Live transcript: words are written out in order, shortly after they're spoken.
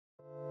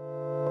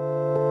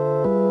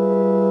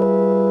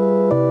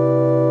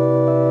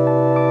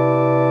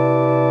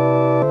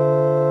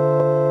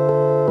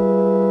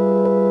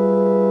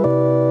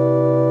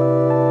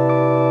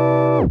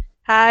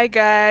Hi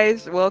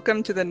guys,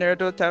 welcome to the Nerd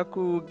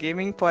Otaku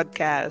Gaming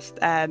Podcast.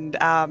 And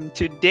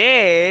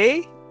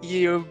today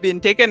you've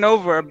been taken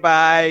over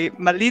by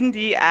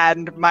Malindi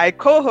and my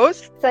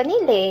co-host. Sunny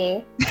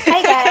Lay.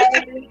 Hi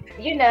guys.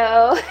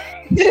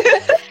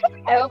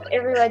 I hope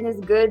everyone is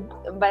good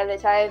by the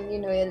time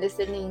you're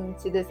listening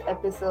to this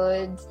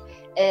episode.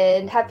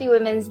 And happy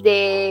Women's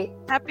Day,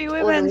 Happy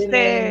all the Women's women.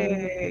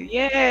 Day!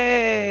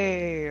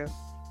 Yay!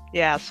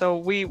 Yeah, so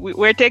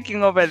we're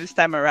taking over this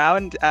time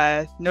around.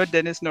 No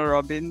Dennis, no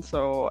Robin,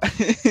 so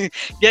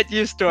get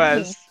used to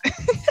us.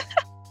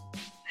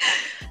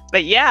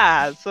 But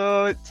yeah,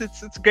 so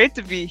it's great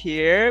to be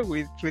here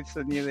with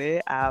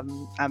Sunile.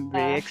 I'm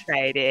very Yeah.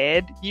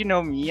 excited. You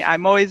know me,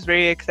 I'm always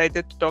very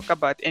excited to talk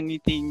about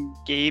anything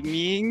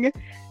gaming.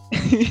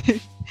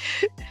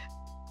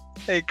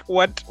 Like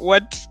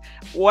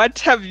what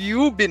have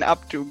you been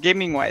up to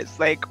gaming wise?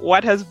 Like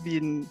what has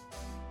been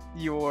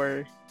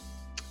your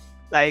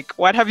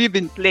what have you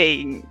been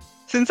playing?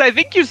 Since I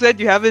think you said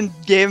you haven't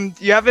been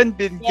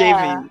Yeah,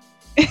 gaming.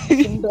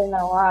 it's been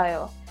a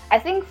while. I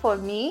think for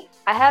me,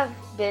 I have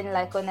been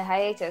on a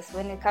hiatus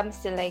when it comes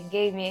to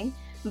gaming.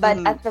 But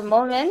Mhm. at the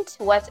moment,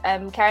 what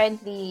I'm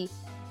currently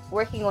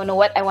working on or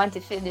what I want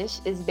to finish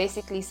is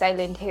basically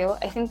Silent Hill.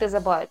 I think there's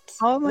about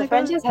Oh my the god.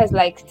 franchise has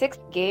 6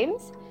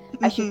 games.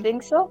 I should Mhm,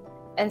 think so.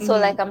 And so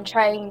mhm. I'm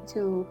trying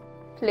to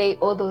play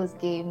all those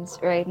games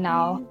right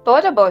now. But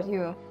what about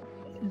you?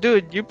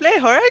 Dude, you play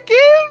horror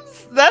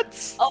games?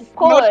 That's Of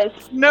not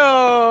course.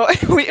 no.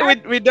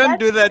 That's We don't that's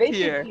do that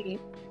here. basically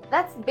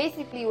that's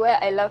basically where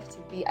I love to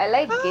be. I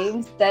like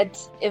games that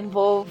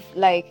involve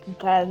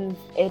guns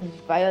and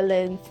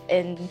violence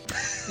and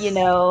You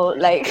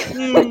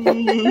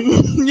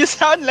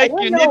sound I like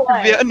you don't need know to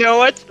be why. on your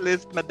watch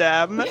list,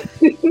 madam.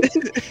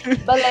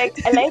 But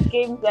I like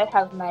games that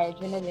have my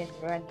adrenaline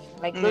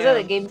running. Those are Yeah,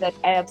 the games that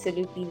I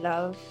absolutely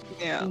love.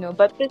 yeah.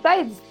 But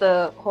besides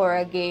the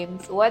horror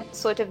games, what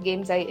sort of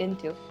games are you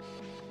into?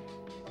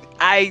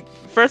 I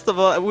first of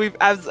all,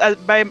 as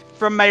by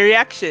from my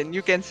reaction,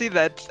 you can see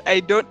that I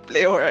don't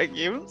play horror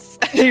games.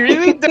 I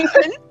really don't.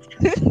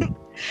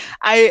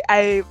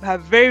 I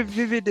have very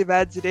vivid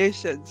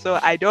imagination, so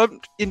I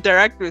don't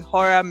interact with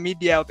horror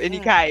media of any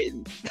Mm.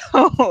 kind.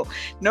 No,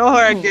 no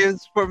horror Mhm.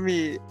 games for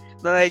me.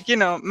 But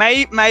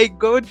my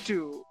go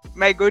to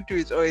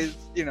is always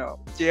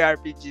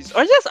JRPGs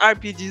or just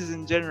RPGs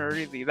in general.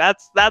 Really,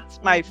 that's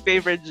my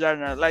favorite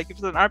genre. Like if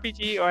it's an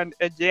RPG or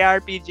a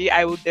JRPG,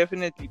 I will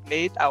definitely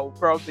play it. I will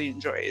probably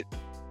enjoy it.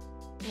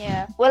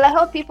 Yeah. Well, I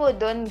hope people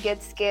don't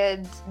get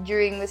scared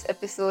during this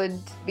episode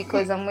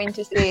because I'm going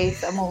to say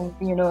some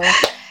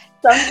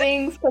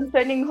things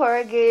concerning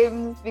horror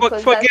games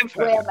because that's Forgive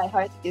her. where my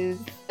heart is.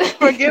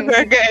 Forgive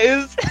her,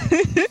 guys.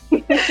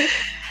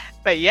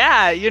 But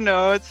yeah,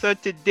 so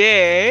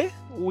today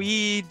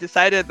we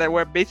decided that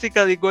we're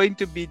basically going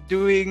to be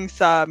doing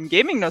some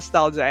gaming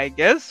nostalgia, I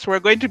guess. We're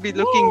going to be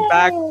looking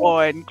back Yay!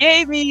 on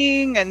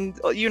gaming and,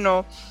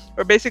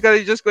 we're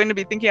basically just going to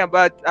be thinking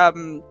about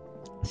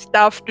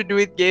stuff to do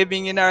with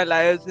gaming in our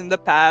lives in the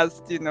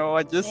past,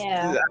 just,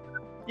 Yeah.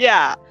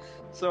 yeah.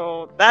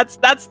 So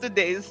that's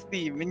today's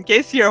theme, in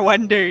case you're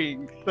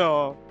wondering.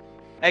 So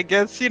I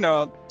guess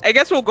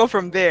we'll go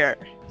from there.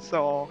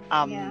 So,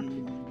 Yeah.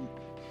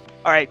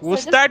 all right, So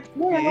just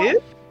move ahead.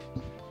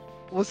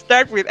 we'll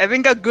start with, I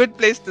think a good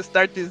place to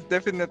start is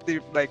definitely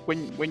like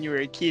when you were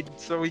a kid.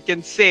 So we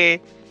can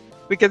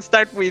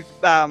start with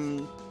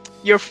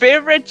your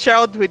favorite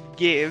childhood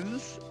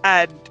games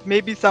and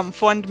maybe some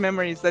fond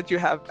memories that you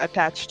have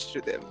attached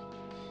to them.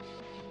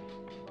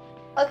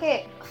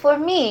 Okay, for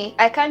me,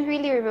 I can't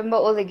really remember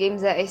all the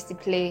games that I used to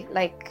play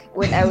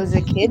when I was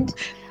a kid.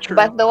 True.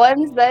 But the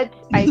ones that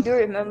I do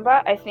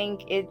remember, I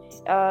think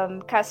it's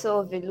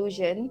Castle of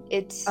Illusion.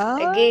 It's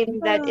a Ah, game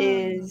that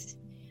is,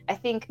 I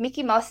think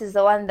Mickey Mouse is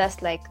the one that's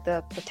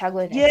the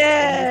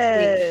protagonist in this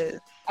game, yes.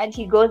 and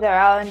he goes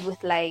around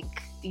with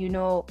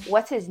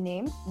what's his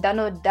name,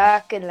 Donald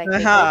Duck, and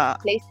they go to Uh-huh.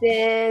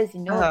 places,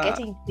 Uh-huh.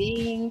 getting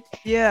things,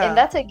 and Yeah.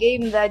 that's a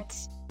game that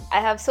I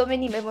have so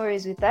many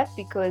memories with that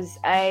because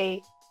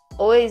I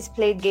always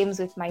played games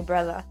with my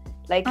brother.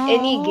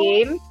 Any Oh.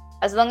 game,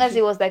 as long as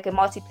it was a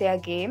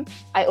multiplayer game,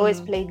 I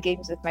always Mm. played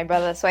games with my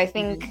brother. So I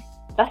think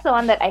that's the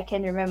one that I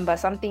can remember,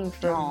 something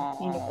from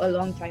Aw. a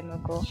long time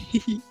ago.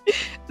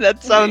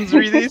 That sounds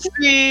really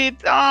sweet.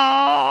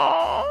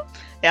 Oh.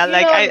 Yeah,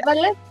 But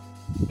let's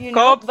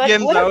co-op but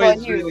games what are about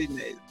always you? really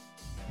nice.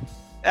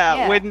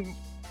 Yeah. When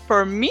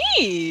for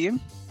me,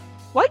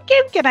 what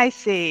game can I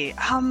say?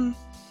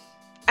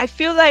 I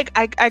feel like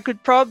I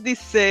could probably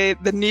say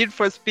the Need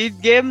for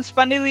Speed games.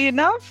 Funnily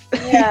enough,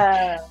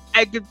 Yeah.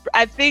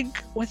 I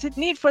think, was it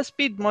Need for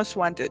Speed Most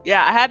Wanted?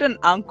 Yeah, I had an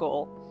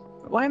uncle.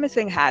 Why am I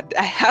saying had?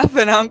 I have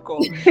an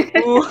uncle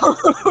who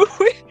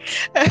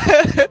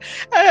I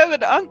have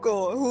an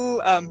uncle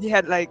who he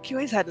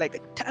always had a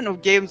ton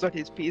of games on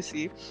his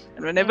PC,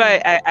 and whenever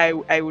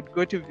Mm, I would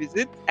go to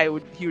visit,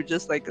 he would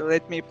just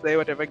let me play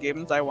whatever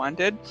games I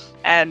wanted,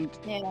 and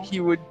yeah.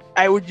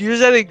 I would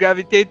usually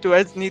gravitate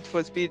towards Need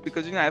for Speed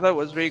because I thought it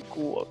was very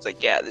cool. I was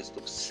like, yeah, this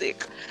looks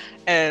sick.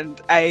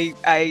 and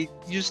I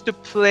used to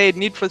play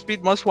Need for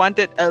Speed Most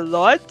Wanted a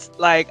lot.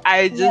 Like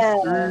I just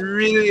Yeah.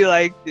 really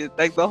liked it.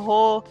 Like the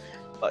whole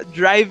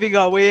driving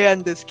away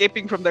and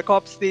escaping from the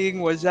cops thing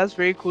was just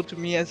very cool to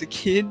me as a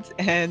kid,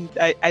 and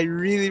I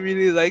really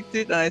really liked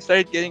it, and I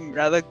started getting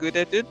rather good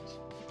at it,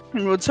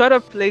 and would sort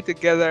of play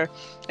together,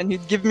 and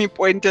he'd give me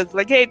pointers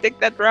like, hey, take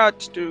that route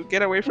to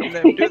get away from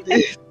them, do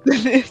this, do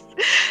this.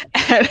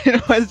 And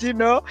it was,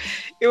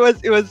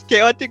 it was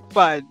chaotic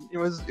fun. It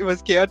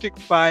was chaotic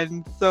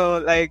fun. So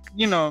like,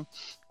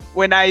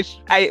 when I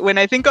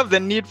think of the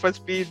Need for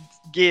Speed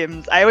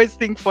games, I always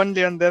think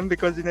fondly on them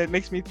because it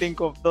makes me think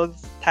of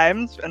those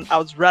times. And I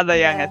was rather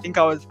young. I Yeah. think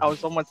I was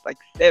almost like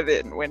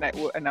 7 when I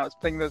was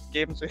playing those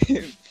games with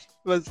him.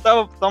 It was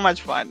so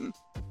much fun.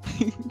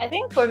 I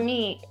think for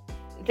me,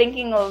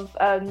 thinking of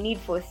Need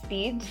for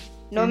Speed,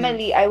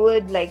 normally I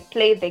would like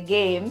play the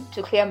game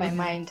to clear my Mhm.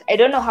 mind. I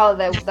don't know how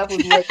that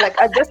would work. Like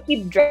I just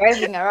keep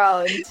driving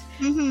around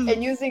Mhm. and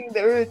using the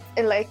route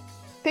and like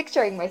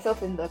picturing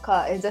myself in the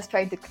car and just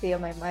trying to clear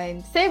my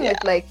mind. Same Yeah.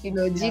 with like,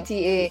 Yeah.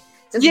 GTA,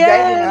 just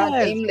driving around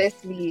Yes.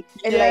 aimlessly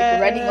and like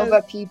running Yes.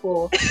 over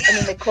people and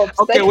then the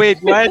cops. Okay, like, wait,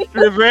 what?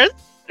 Reverse?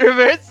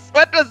 Reverse?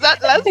 What was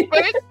that last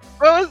point?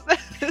 What was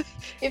that?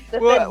 if the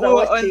We're, feds are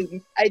we're on,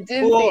 watching, I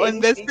didn't we're say on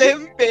the anything.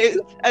 same page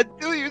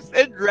until you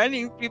said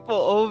running people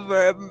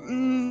over.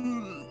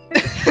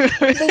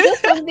 There's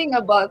just something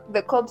about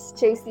the cops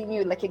chasing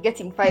you, like you're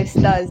getting 5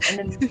 stars, and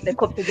then the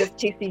cops are just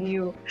chasing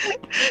you.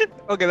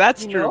 Okay,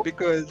 that's You true know?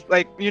 because,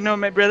 like,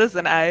 my brothers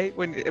and I,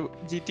 when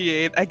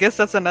GTA, I guess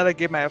that's another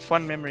game I have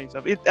fond memories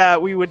of. It,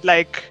 we would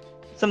like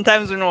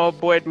sometimes when we were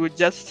bored, we'd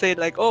just say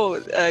like, "Oh,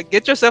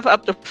 get yourself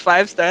up to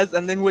 5 stars,"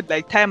 and then would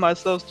like time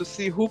ourselves to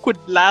see who could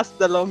last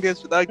the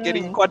longest without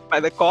getting Mm. caught by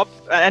the cops.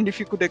 And if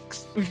you could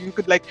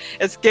like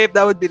escape,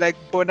 that would be like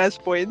bonus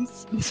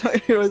points. So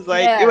it was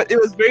like Yeah. it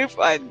was very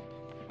fun.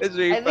 It was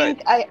very I fun.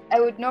 think I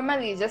would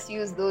normally just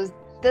use those.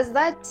 Does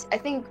that? I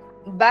think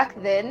back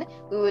then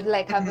we would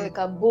like have Mhm. like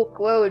a book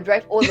where we would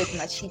write all like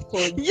my cheat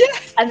codes,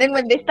 Yes, and then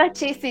when they start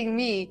chasing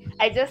me,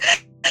 I just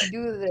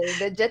do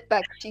the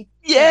jetpack cheat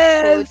code,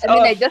 yes. and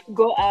then I just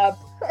go up.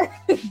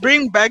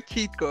 Bring back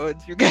cheat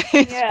codes, you guys.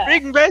 Yeah.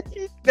 Bring back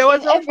cheat. That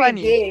was In so every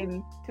funny.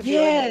 game, to be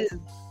Yes. honest.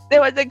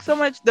 There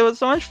was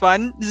so much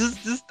fun.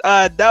 Just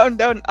down,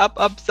 down,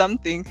 up,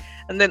 something.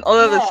 And then all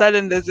of a Yeah.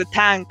 sudden there's a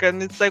tank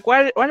and it's like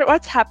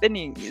what's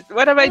happening?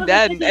 What have I All of a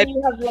done? sudden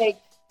you have like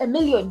 $1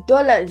 million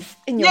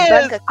in your Yes.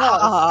 bank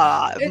account.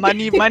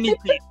 Money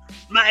cheats.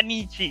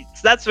 Money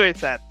cheats. That's where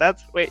it's at.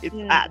 That's where it's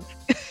Mm. at.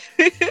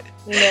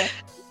 Yeah.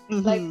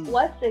 Like, Mhm.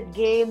 what's a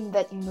game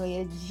that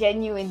you're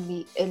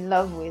genuinely in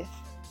love with?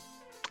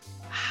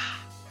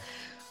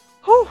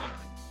 Whew.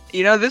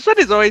 This one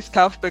is always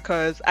tough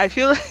because I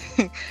feel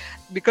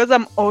because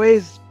I'm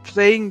always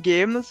playing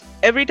games.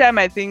 Every time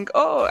I think,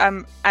 oh,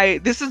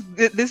 this is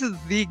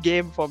the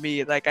game for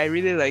me. Like I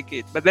really like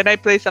it, but then I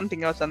play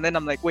something else, and then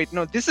I'm like, wait,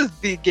 no, this is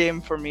the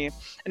game for me,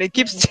 and it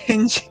keeps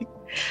changing.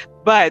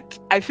 But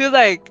I feel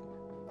like,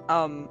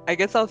 I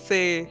guess I'll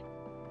say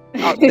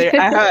out there,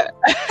 I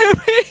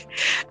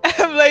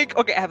have like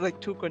okay, I have like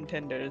 2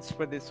 contenders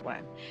for this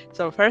one.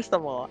 So first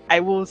of all, I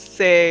will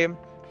say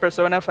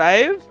Persona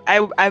 5.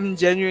 I'm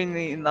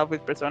genuinely in love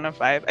with Persona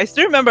 5. I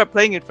still remember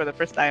playing it for the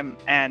first time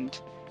and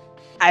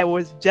I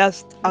was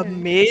just Mm.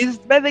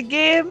 amazed by the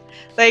game.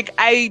 Like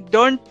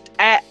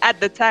at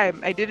the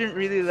time I didn't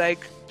really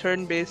like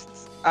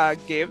turn-based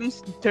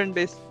games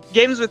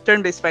with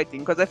turn-based fighting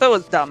because I thought it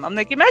was dumb. I'm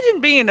like,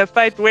 imagine being in a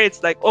fight where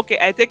it's like, okay,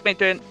 I take my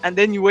turn and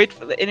then you wait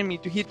for the enemy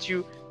to hit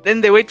you,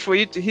 then they wait for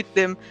you to hit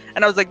them,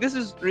 and I was like, this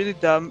is really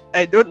dumb.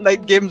 I don't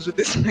like games with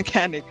this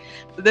mechanic.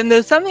 But then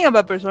there's something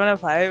about Persona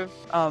 5.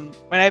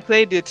 When I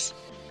played it,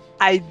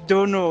 I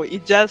don't know.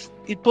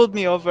 It pulled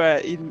me over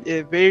in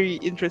a very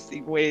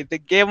interesting way. The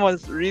game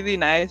was really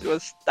nice. It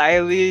was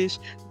stylish.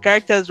 The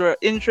characters were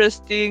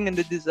interesting, and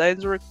the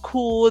designs were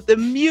cool. The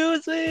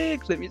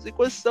music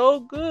was so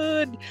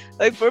good.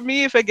 Like for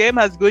me, if a game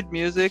has good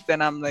music,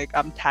 then I'm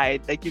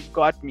tied. Like you've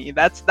got me.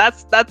 That's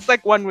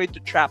like one way to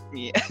trap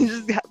me.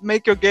 Just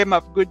make your game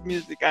have good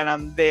music, and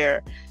I'm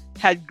there.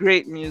 Had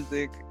great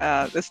music.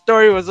 The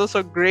story was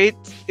also great.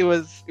 It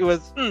was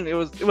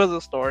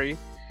a story.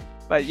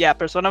 But yeah,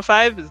 Persona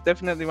 5 is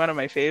definitely one of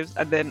my faves.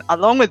 And then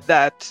along with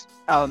that,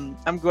 I'm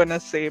gonna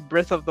say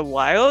Breath of the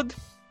Wild.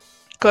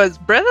 Because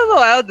Breath of the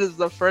Wild is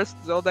the first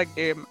Zelda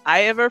game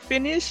I ever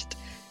finished.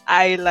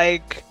 I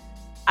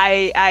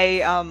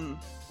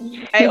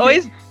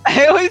always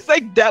I always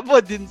like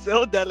dabbled in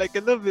Zelda like a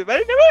little bit, but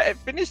I never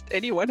finished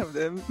any one of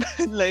them.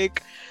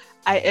 Like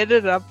I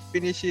ended up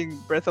finishing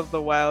Breath of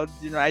the Wild.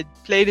 I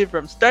played it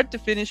from start to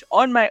finish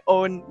on my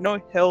own, no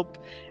help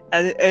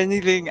and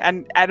anything.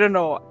 And I don't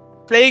know,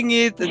 playing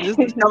it and just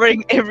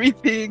discovering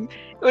everything.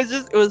 It was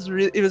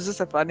just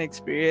a fun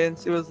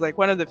experience. It was like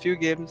one of the few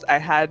games I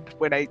had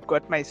when I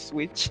got my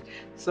Switch.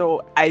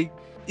 So I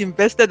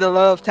invested a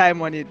lot of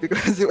time on it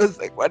because it was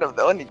like one of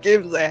the only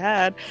games I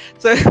had.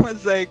 So it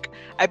was like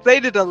I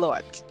played it a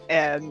lot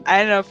and I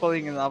ended up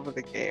falling in love with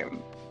the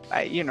game.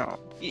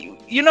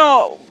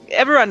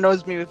 everyone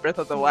knows me with Breath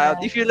of the Wild.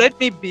 Yeah. If you let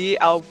me be,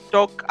 I'll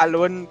talk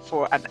alone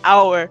for an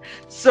hour.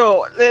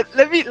 So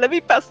let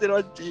me pass it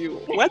on to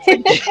you. What's a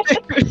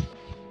game?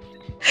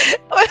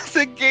 What's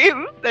a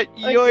game that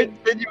you're Okay.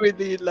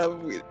 genuinely in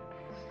love with?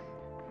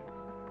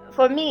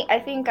 For me, I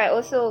think I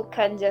also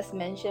can just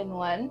mention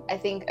one. I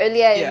think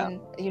earlier Yeah.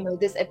 in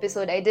this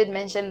episode, I did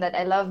mention that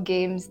I love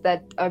games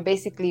that are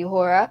basically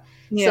horror.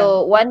 Yeah.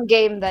 So one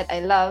game that I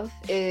love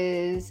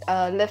is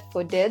Left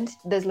 4 Dead.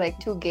 There's like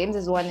two games,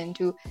 there's 1 and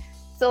 2.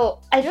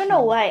 So I don't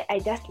know why I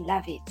just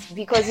love it,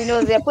 because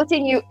they're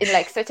putting you in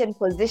like certain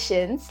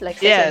positions, like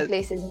certain Yes.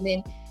 places, and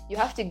then you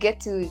have to get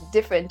to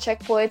different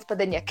checkpoints, but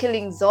then you're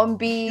killing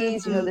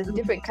zombies. There's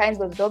different kinds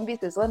of zombies.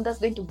 There's one that's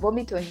going to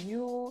vomit on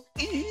you.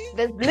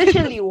 There's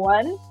literally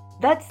one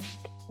that's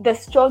the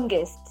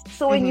strongest.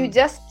 So when you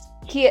just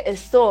hear a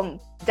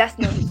song, that's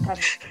not his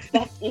coming.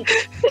 That's it.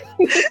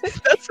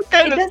 That's the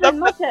kind It of doesn't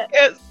stuff that matter.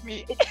 scares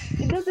me.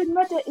 It doesn't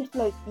matter if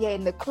like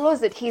in the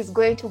closet, he's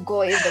going to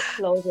go in the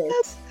closet.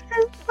 That's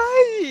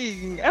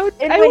terrifying.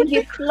 And I when would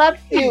he be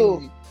slaps you,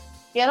 crying.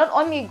 you're not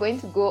only going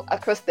to go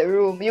across the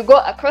room, you go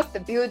across the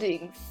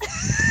buildings,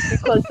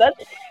 because that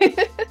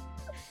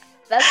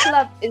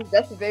slap is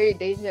just very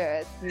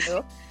dangerous.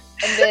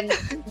 And then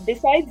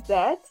besides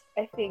that,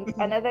 I think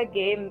another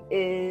game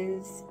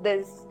is,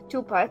 there's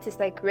 2 parts. It's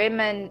like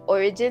Rayman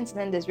Origins and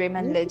then there's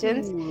Rayman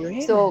Legends. Ooh,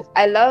 Rayman. So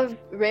I love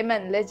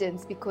Rayman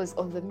Legends because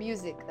of the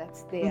music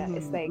that's there.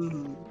 It's like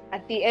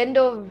at the end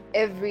of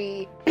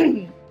every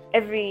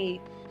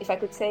if I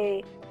could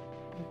say,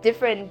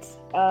 different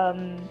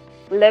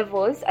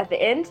levels, at the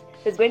end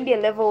there's going to be a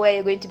level where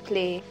you're going to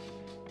play,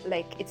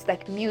 like, it's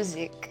like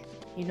music,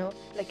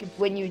 like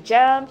when you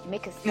jump, you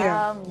make a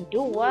sound, you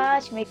do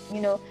what,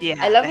 Yeah,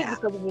 I love it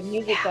because of the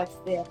music that's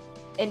there.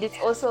 And it's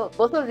also,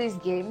 both of these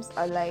games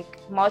are like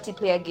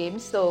multiplayer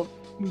games. So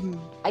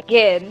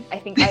again, I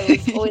think I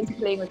was always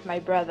playing with my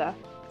brother,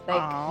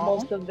 like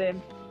most of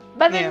them.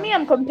 But then me,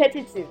 I'm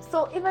competitive.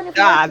 So even if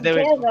we're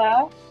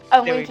together,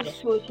 I'm going to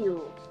shoot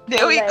you.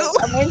 There we go.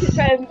 I'm going to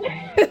try and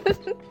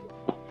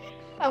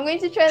I'm going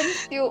to try and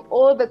steal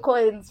all the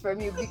coins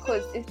from you,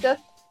 because it's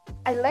just,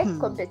 I like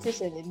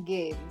competition in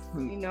games,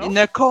 In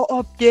a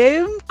co-op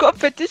game?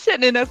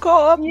 Competition in a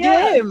co-op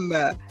game.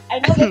 I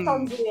know that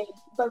sounds weird,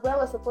 but when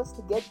we're supposed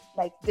to get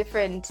like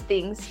different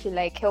things to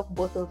like help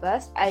both of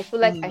us, I feel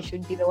like I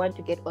should be the one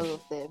to get all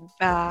of them.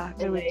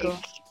 There we go.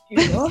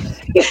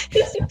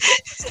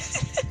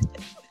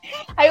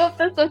 I hope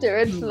that's not a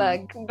red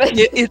flag. But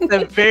It's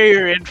a very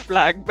red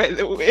flag, by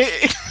the way.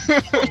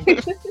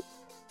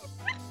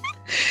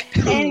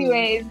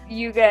 Anyways,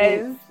 you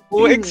guys.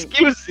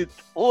 Excuse it.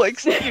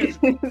 Excuse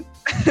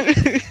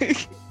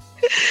it.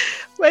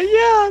 But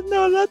yeah,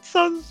 no, that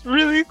sounds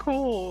really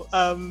cool.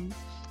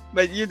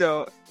 But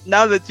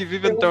now that you've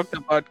even talked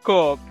about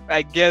co-op,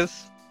 I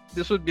guess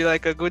this would be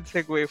like a good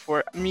segue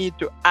for me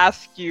to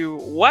ask you,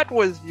 what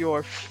was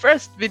your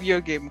first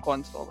video game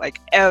console, like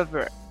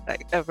ever?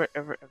 Like ever.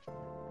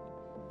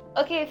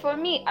 Okay, for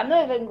me, I'm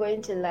not even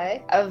going to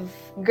lie. I've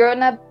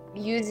grown up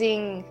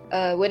using,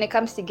 when it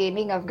comes to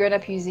gaming, I've grown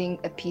up using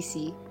a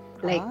PC.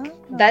 Like,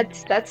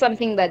 that's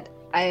something that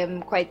I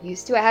am quite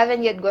used to. I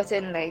haven't yet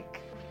gotten like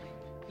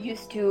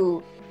used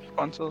to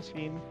console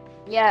scene.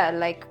 Yeah,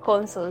 like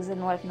consoles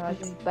and whatnot.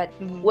 But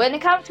when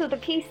it comes to the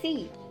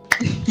PC,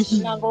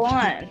 number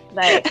one,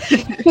 like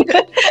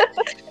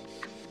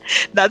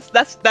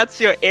that's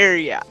your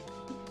area.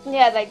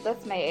 Yeah, like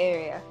that's my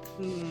area.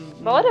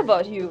 But what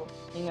about you?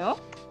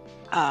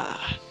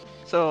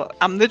 So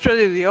I'm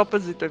literally the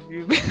opposite of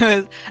you,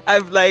 because I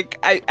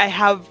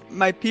have,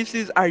 my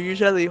PCs are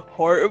usually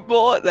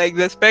horrible. Like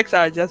the specs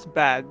are just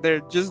bad.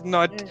 They're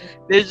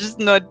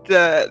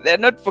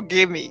not for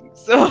gaming.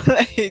 So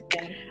like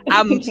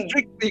I'm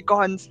strictly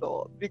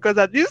console, because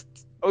at least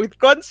with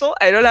console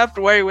I don't have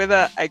to worry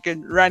whether I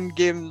can run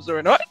games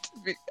or not.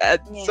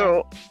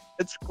 So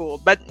it's cool.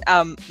 But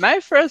my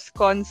first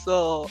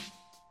console,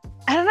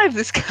 I don't know if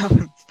this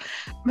counts.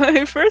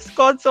 My first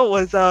console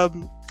was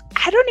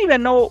I don't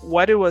even know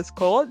what it was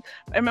called.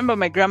 I remember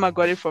my grandma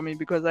got it for me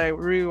because I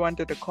really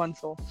wanted a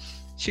console.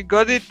 She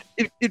got it.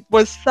 It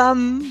was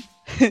some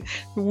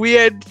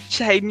weird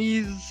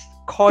Chinese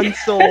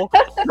console.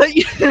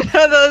 Like,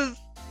 those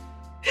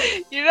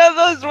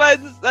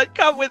ones that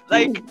come with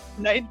like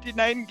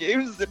 99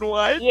 games in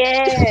one.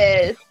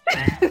 Yes.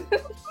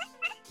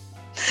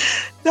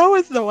 That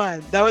was the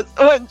one. That was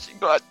the one she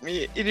got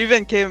me.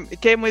 It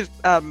came with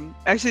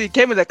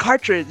a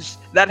cartridge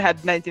that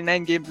had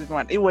 99 games in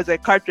one. It was a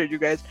cartridge, you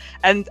guys.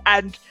 And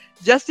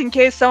just in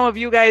case some of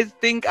you guys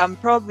think I'm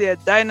probably a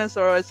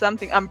dinosaur or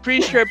something, I'm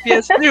pretty sure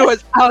PS3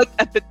 was out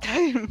at the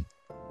time.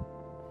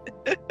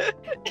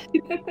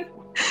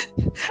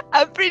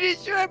 I'm pretty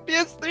sure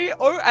PS3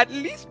 or at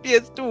least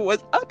PS2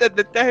 was out at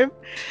the time.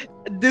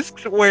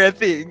 discs were a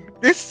thing.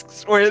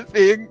 Discs were a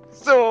thing.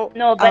 So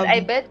No, but I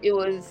bet it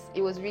was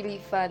really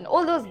fun.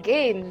 All those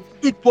games.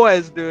 it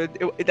was, dude.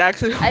 It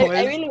actually I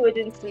was. really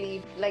wouldn't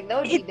sleep. Like that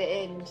would be It the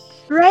end.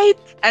 right,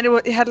 and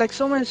it had like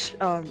so much.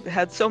 It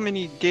had so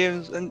many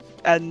games, and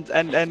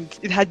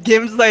it had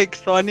games like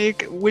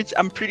Sonic, which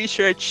I'm pretty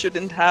sure it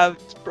shouldn't have.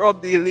 It's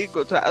probably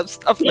illegal to have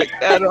stuff like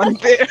that on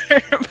there,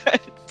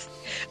 but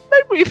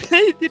but we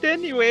played it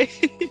anyway.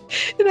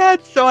 It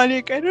had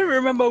Sonic. I don't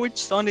remember which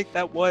Sonic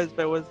that was,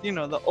 but it was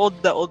the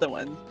older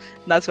one.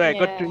 That's where I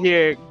got to Yeah.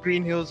 hear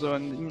Green Hill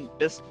Zone,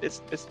 best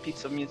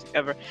piece of music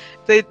ever.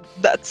 Played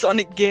that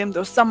Sonic game.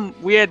 There was some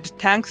weird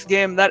tanks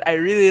game that I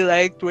really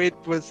liked, where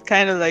it was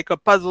kind of like a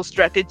puzzle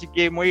strategy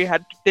game where you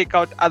had to take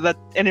out other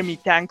enemy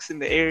tanks in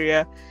the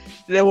area.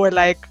 There were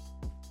like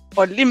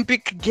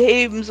Olympic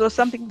games or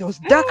something. There was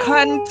Duck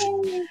Hunt.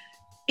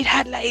 It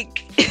had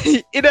like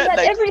it had But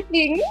like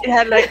everything. it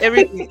had like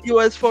everything. It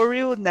was for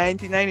real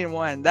 99 in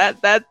one. That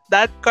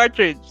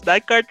cartridge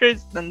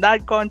and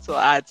that console,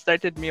 it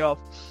started me off.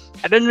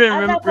 I don't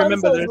Other remember the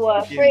consoles rest were of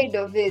the games. afraid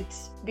of it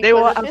They because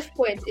were at this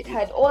point it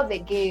had all the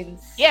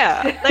games.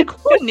 yeah, like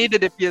who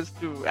needed a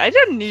PS2? I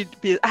don't need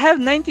PS. I have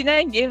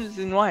 99 games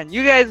in one.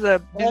 You guys are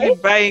busy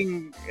Right?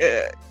 buying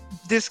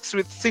discs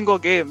with single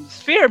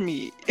games. Fear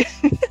me.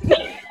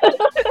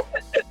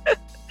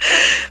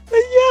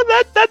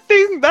 Yeah,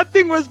 that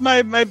thing was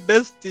my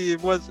bestie.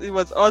 It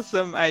was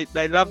awesome. I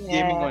loved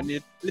gaming Yeah, on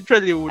it.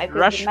 Literally I would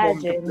could rush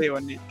home to imagine. play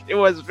on it. It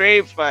was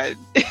very fun.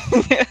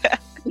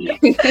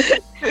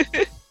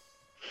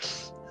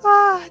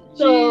 Ah,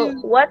 So,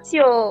 jeez. what's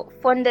your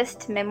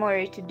fondest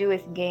memory to do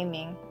with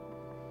gaming?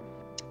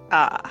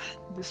 Ah,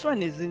 this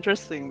one is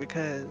interesting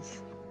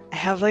because I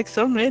have like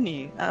so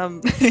many.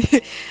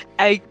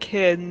 I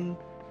can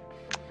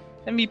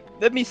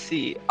let me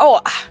see.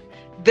 Oh,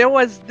 there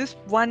was this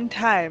one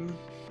time.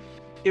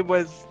 It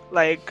was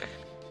like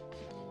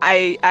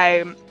I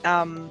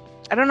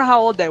don't know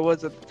how old I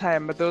was at the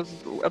time, but there was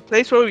a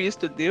place where we used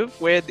to live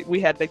where we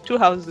had like two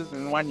houses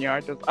in one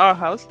yard. It was our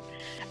house,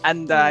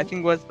 and I Mm. think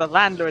it was the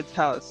landlord's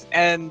house.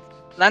 And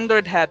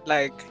landlord had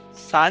like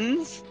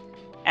sons,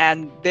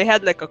 and they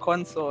had like a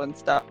console and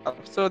stuff.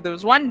 So there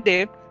was one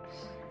day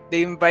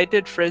they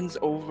invited friends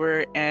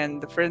over,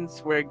 and the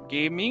friends were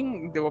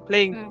gaming. They were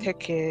playing Mm.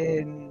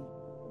 Tekken.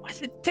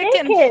 Was it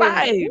Tekken Tekken.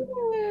 5?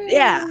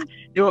 Yeah, Mm.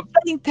 they were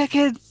playing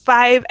Tekken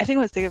 5. I think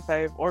it was Tekken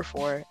 5 or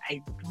 4.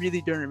 I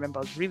really don't remember.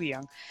 I was really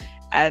young.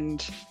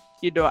 And,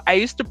 I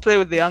used to play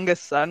with the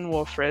youngest son. We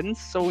were friends.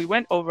 So we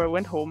went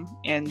home,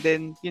 and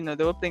then, they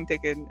were playing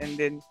Tekken. And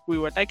then we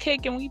were like, hey,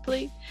 can we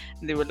play?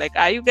 And they were like,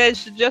 you guys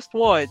should just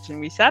watch. And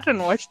we sat and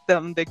watched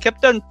them. They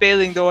kept on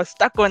failing. They were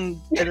stuck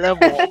on a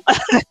level.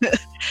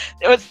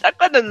 They were stuck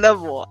on a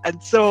level.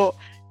 And so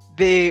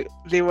they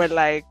were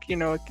like,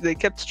 they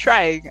kept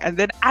trying, and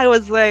then I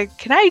was like,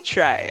 can I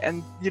try?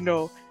 And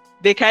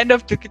they kind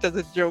of took it as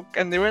a joke,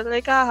 and they were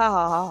like, ha ha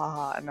ha ha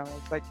ha. And I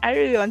was like, I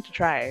really want to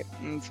try.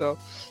 And so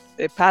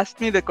they passed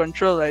me the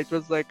controller. It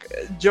was like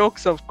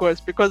jokes, of course,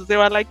 because they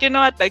were like, you know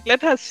what, like,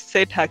 let her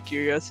set her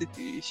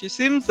curiosity. She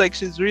seems like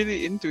she's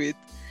really into it.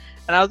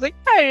 And I was like,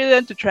 I really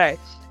want to try.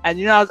 And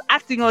I was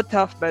acting all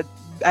tough, but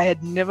I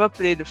had never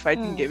played a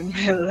fighting game in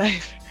my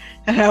life.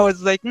 And I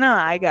was like, no,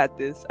 I got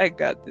this.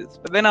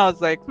 But then I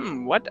was like,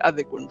 what are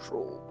the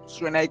controls?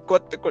 When I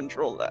got the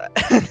controller.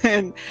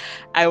 And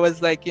I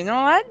was like, you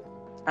know what?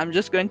 I'm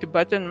just going to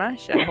button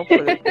mash and hope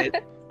for the best.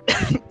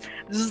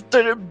 Just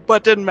started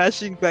button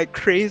mashing like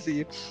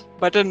crazy.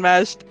 Button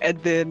mashed,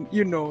 and then,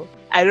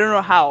 I don't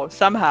know how,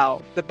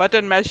 somehow, the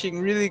button mashing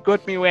really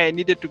got me where I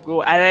needed to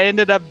go. And I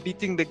ended up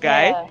beating the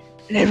guy. Yeah.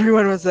 And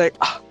everyone was like,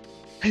 oh,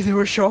 they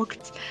were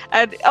shocked.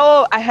 And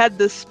I had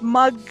the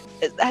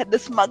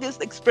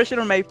smuggest expression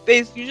on my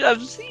face. You should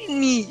have seen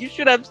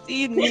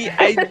me.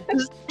 I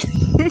just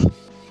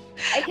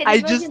I can I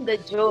imagine the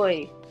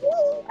joy.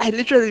 I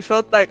literally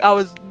felt like I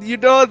was,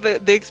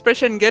 the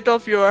expression "get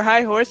off your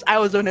high horse." I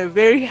was on a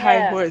very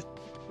high Yeah. horse.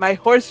 My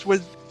horse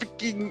was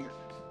freaking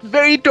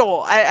very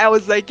tall. I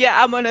was like,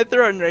 yeah, I'm on a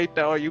throne right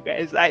now, you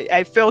guys.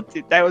 I felt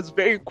it. I was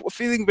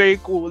feeling very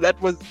cool. That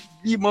was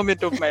the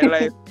moment of my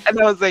life. And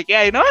I was like,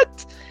 yeah, you know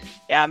what?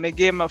 Yeah, I'm a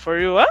gamer for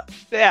you, huh?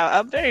 Yeah,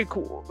 I'm very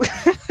cool.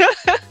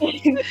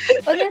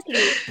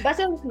 Honestly,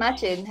 button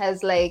smashing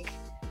has like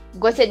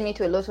gotten me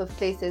to a lot of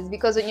places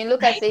because when you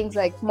look at things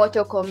like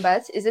Mortal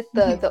Kombat, is it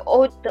the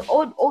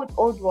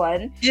old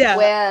one? Yeah.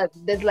 Where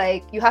there's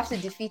like you have to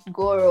defeat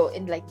Goro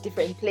in like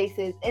different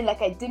places, and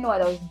like I didn't know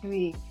what I was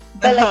doing,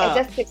 but like I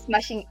just kept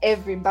smashing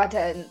every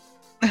button,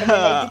 and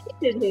then I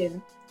defeated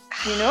him.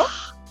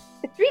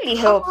 It really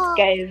helps,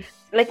 guys.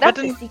 Like that's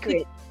the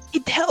secret.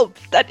 It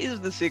helps. That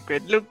is the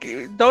secret. Look,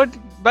 don't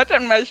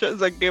button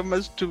mashers are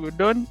gamers too.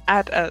 Don't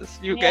at us,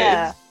 you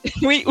guys.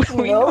 We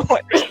know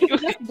what we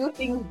just do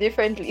things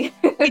differently.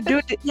 we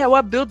do. Yeah,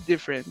 we're built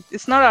different.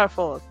 It's not our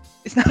fault.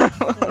 It's not our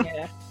fault.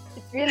 Yeah,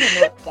 it's really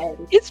not, guys.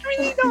 It's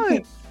really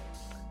not.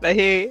 But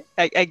hey,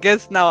 I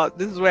guess now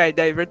this is where I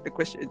divert the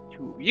question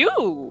to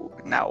you.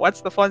 Now,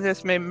 what's the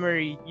fondest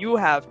memory you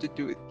have to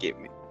do with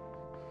gaming?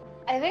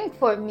 I think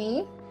for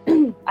me,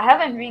 I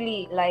haven't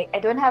really like I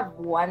don't have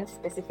one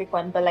specific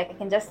one, but like I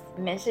can just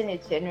mention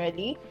it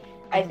generally.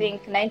 I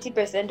think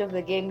 90% of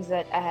the games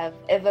that I have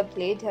ever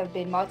played have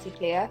been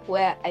multiplayer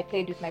where I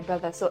played with my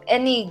brother. So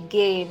any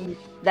game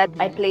that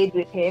I played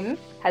with him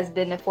has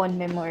been a fond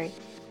memory.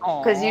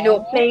 Because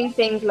playing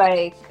things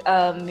like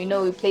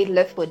we played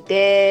Left 4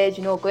 Dead,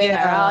 going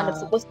around. I'm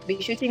supposed to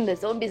be shooting the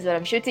zombies, but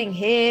I'm shooting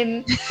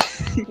him.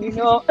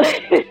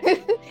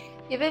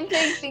 Even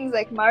playing things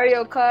like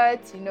Mario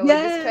Kart, we're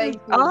just trying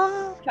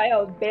to try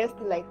our best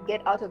to like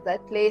get out of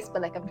that place,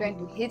 but like I'm trying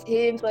to hit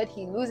him so that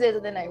he loses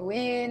and then I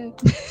win.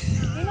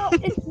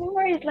 It's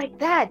memories like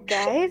that,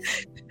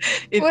 guys.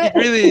 It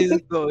really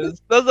is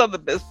those. Those are the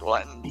best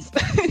ones.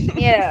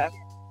 Yeah.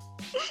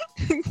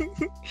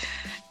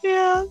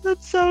 Yeah,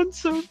 that sounds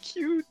so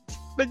cute.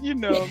 But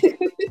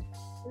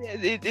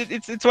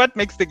it's what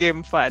makes the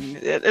game fun.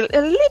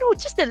 A little,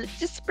 just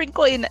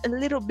sprinkle in a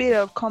little bit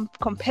of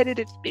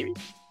competitive spirit.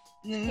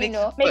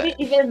 Maybe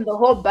even the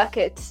whole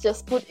bucket.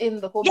 Just put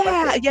in the whole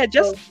bucket. Yeah,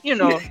 just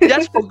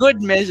just for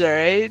good measure,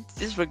 right?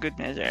 Just for good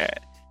measure.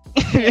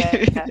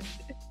 Yeah.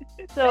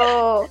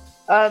 So,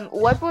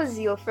 what was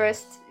your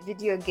first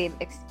video game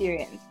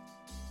experience?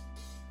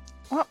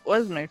 What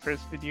was my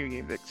first video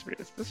game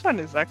experience? This one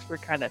is actually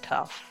kind of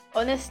tough.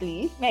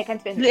 Honestly, I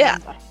can't even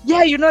remember.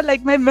 Yeah,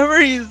 like my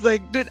memory is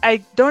like, dude,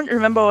 I don't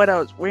remember what I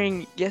was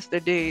wearing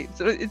yesterday.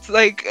 So it's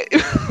like,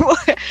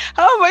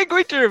 how am I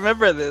going to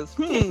remember this?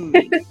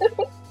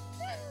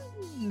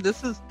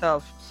 This is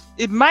tough.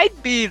 It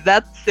might be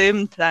that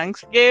same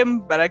Tanks game,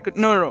 but I could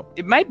no.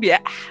 It might be.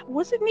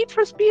 Was it Need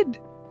for Speed?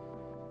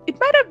 It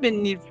might have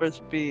been Need for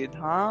Speed,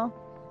 huh?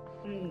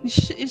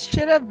 It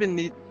should have been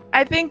Need.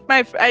 I think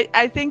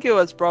I think it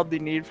was probably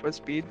Need for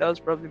Speed. That was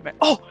probably my.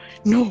 Oh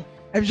no!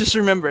 I've just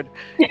remembered.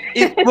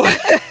 It was.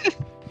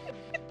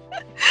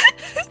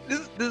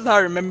 This is how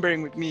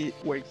remembering with me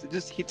works. It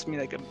just hits me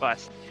like a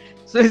bus.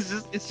 So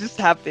it's just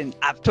happened.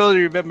 I've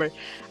totally remembered.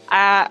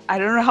 I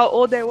don't know how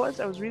old I was.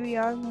 I was really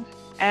young,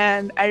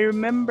 and I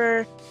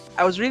remember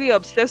I was really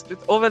obsessed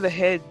with Over the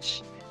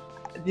Hedge.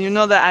 You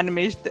know the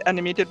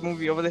animated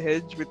movie Over the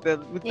Hedge with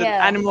the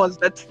animals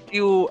that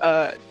steal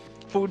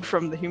food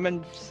from the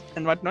humans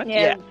and whatnot.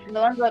 Yeah, the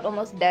ones that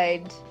almost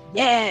died.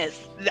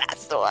 Yes,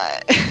 that's the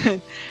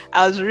one.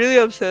 I was really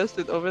obsessed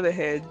with Over the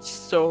Hedge.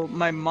 So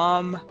my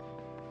mom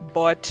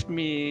bought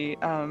me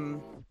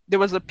there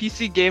was a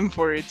PC game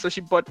for it, so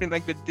she bought me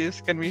like the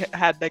disc, and we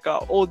had like an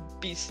old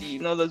PC,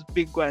 those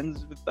big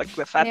ones with like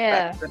the fat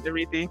packs and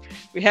everything.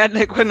 We had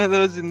like one of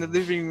those in the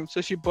living room,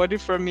 so she bought it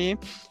for me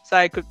so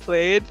I could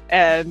play it,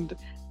 and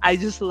I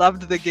just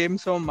loved the game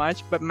so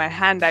much, but my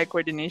hand-eye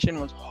coordination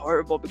was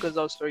horrible because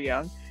I was so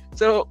young.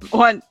 So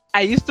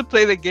I used to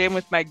play the game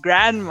with my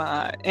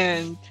grandma,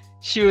 and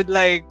she would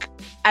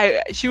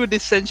she would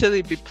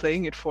essentially be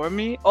playing it for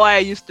me. All I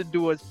used to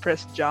do was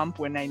press jump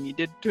when I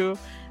needed to.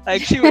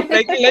 Like she would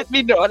like let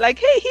me know, like,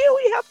 hey, here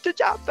we have to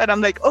jump, and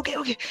I'm like, okay,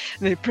 and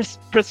they press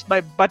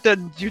my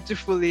button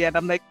dutifully, and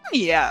I'm like,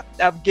 yeah,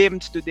 I've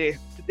gamed today.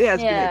 Today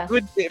has been a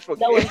good day for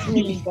that was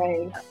me,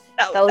 guys.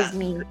 That was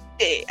me.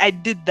 I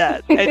did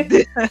that. I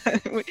did.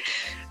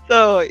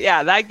 So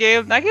yeah, that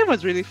game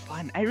was really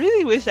fun. I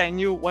really wish I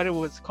knew what it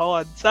was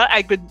called so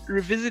I could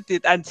revisit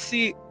it and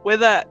see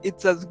whether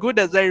it's as good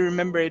as I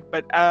remember it.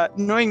 But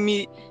knowing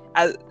me,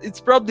 it's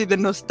probably the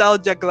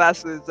nostalgia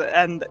glasses,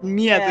 and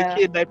me as a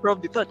kid, I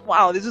probably thought,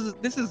 wow, this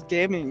is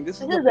gaming. This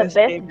is the best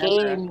game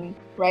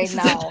right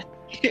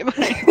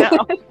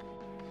now.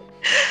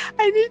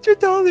 I need to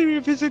totally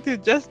revisit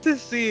it just to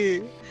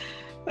see.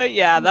 But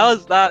yeah, that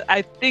was that.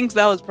 I think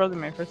that was probably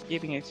my first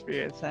gaming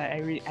experience. I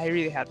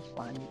really had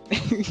fun.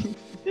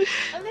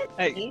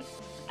 Honestly,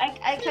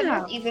 I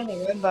cannot even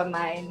remember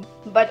mine.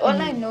 But all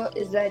I know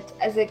is that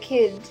as a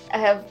kid,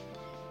 I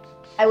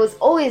was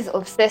always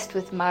obsessed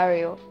with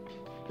Mario.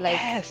 Like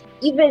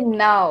even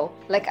now,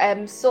 like I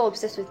am so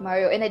obsessed with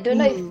Mario, and I don't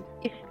know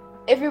if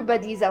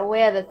everybody's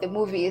aware that the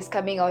movie is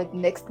coming out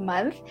next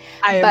month.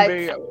 But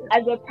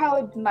as a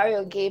proud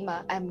Mario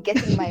gamer, I'm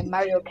getting my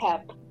Mario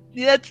cap.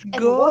 Let's and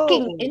go.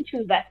 Walking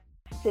into that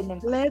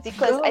cinema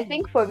because I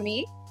think for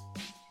me,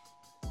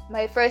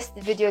 my first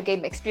video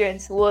game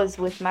experience was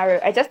with Mario.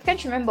 I just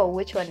can't remember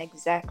which one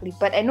exactly,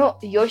 but I know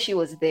Yoshi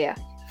was there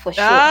for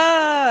sure.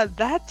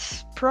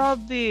 That's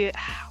probably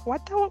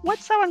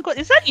what's that one called?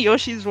 Is that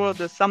Yoshi's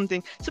World or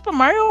something? Super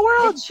Mario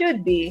World? It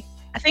should be.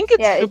 I think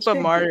it's Super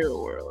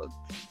Mario World.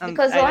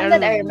 Because the one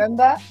that I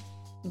remember,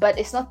 but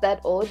it's not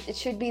that old. It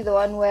should be the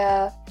one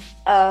where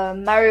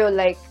Mario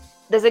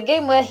there's a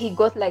game where he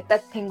got like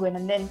that penguin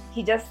and then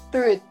he just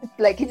threw it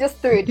off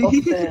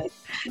the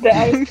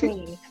ice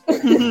cream.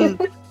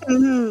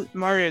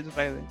 Mario is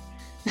violent.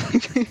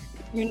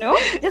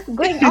 Just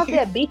going out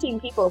there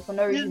beating people for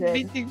no reason.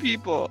 Beating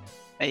people.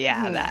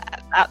 Yeah,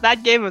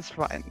 that game was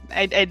fun.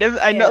 I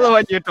know the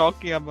one you're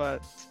talking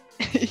about.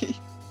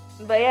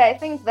 But yeah, I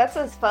think that's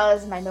as far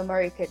as my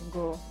memory can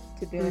go,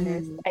 to be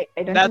honest. I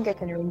don't think I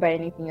can remember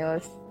anything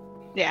else.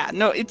 Yeah,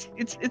 no, it's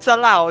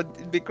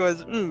allowed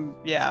because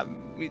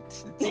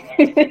it's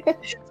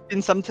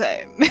been some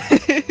time.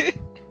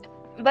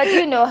 But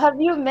have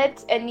you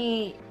met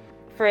any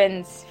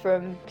friends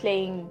from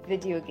playing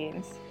video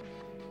games?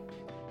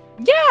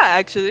 Yeah,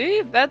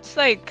 actually, that's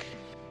like,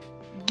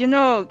 you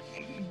know,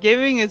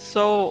 gaming is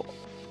so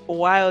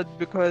wild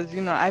because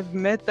I've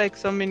met like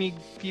so many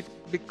people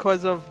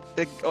because of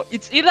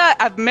it's either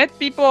I've met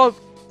people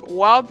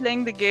while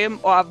playing the game,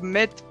 or I've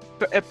met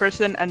a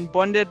person and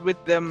bonded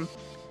with them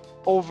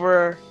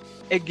over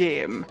a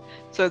game.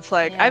 So it's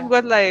like Yeah. I've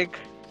got like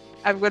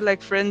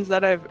friends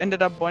that I've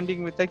ended up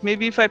bonding with. Like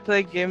maybe if I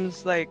play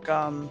games like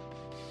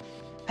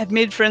I've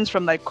made friends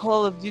from like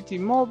Call of Duty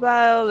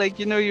Mobile, like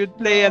you'd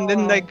play and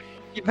then Oh, like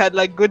you've had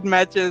like good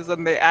matches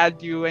and they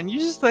add you and you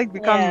just like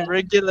become yeah.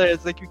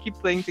 regulars, like you keep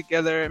playing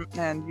together, and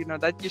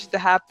that used to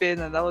happen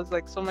and that was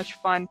like so much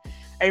fun.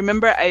 I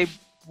remember I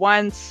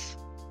once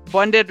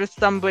bonded with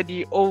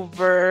somebody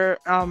over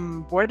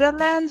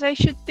Borderlands, I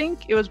should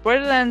think. It was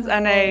Borderlands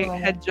and I Oh,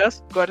 had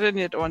just gotten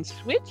it on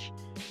Switch,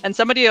 and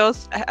somebody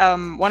else,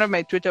 one of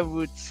my Twitter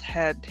roots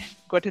had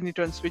gotten it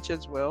on Switch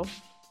as well,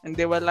 and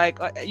they were like,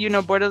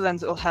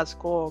 Borderlands all has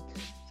co-op,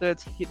 so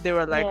they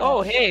were like, yeah.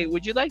 oh hey,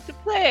 would you like to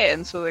play?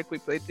 And so like we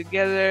played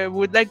together.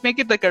 Would like make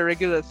it like a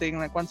regular thing,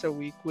 like once a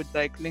week. Would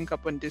like link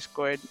up on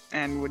Discord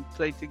and would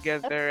play That's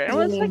together, and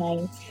really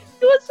nice.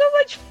 it was so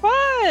much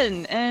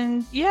fun.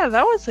 And yeah,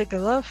 that was like a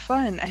lot of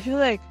fun. I feel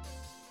like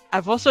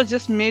I've also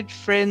just made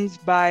friends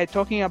by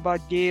talking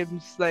about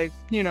games, like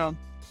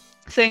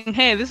saying,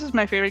 hey, this is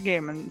my favorite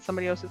game, and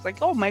somebody else is like,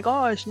 oh my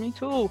gosh, me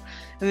too.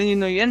 And then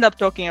you end up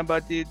talking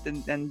about it,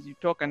 and you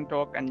talk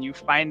and you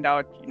find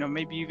out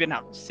maybe you even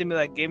have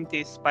similar game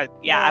tastes. But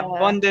yeah, I've Yeah,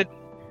 bonded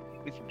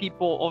with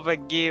people over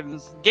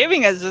games.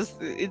 Gaming is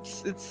just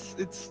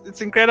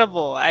it's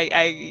incredible.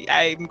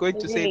 I'm going it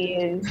to say really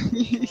is.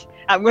 this.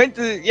 I'm going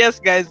to, yes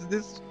guys,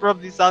 this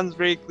probably sounds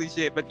very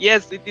cliche, but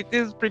yes, it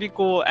is pretty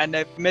cool, and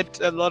I've met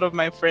a lot of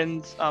my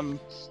friends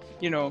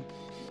you know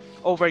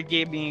over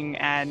gaming,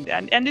 and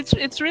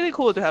it's really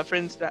cool to have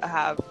friends that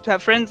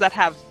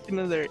have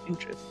similar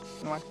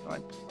interests and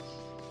whatnot.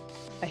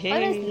 Hey.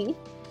 Honestly,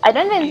 I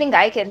don't even think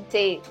I can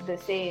say the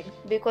same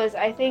because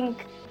I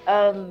think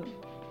I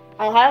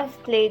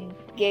have played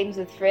games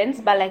with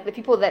friends, but like the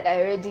people that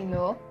I already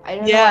know, I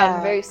don't know, I'm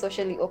Yeah. very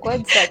socially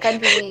awkward, so I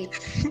can't really.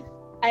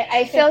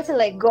 I fail to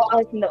like go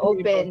out in the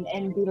open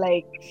and be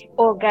like,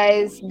 oh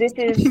guys, this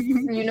is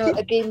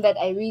a game that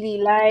I really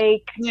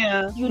like.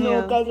 Yeah.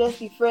 Guys, let's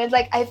be friends.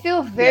 Like I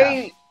feel Yeah.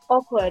 very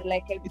awkward.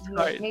 Like It's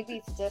hard. maybe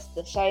it's just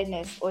the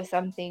shyness or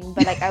something,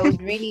 but like I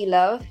would really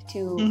love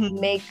to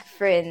make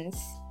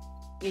friends.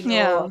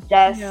 Yeah.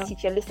 Just Yeah.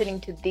 if you're listening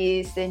to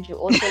this and you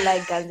also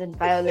like guns and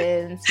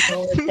violence,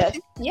 just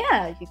you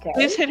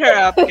Please guys. hit her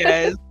up,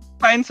 guys.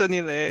 Find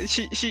Sonile.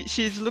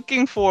 She's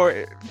looking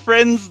for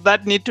friends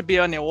that need to be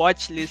on a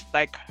watch list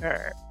like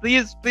her.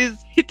 Please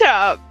hit her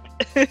up.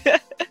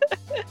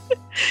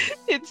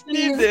 It's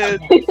needed.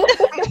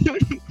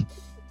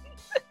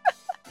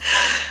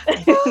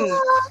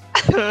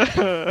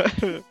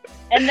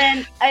 And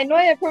then I know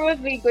you're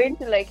probably going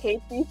to like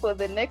hate me for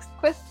the next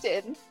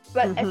question,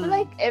 but I feel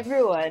like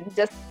everyone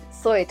just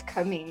saw it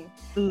coming.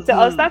 So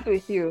I'll start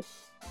with you.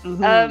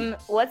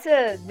 What's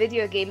a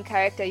video game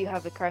character you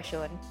have a crush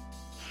on?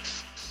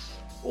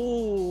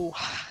 Oh,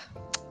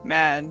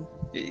 man.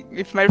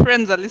 If my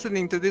friends are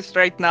listening to this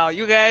right now,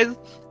 you guys,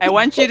 I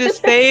want you to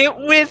stay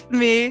with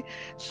me.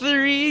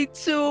 3,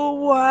 2,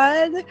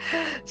 1.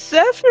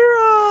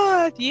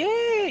 Sephiroth!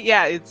 Yay!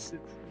 Yeah, it's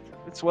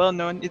well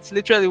known. It's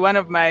literally one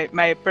of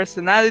my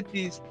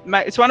personalities.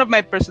 It's one of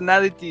my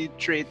personality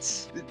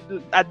traits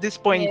at this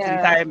point in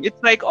time.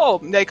 It's like, oh,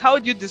 like how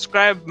would you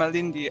describe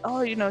Malindi?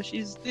 Oh,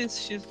 she's this,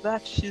 she's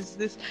that, she's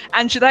this,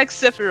 and she likes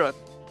Sephiroth.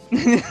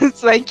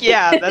 It's like,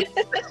 yeah, that's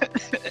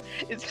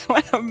it's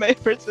one of my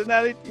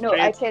personality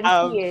traits. I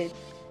can see it,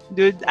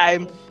 dude.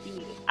 I'm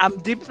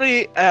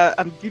deeply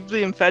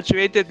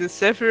infatuated with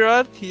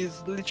Sephiroth.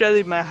 He's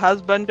literally my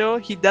husband, though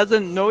he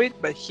doesn't know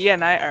it, but he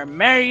and I are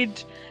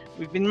married.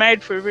 We've been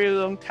married for a very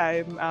long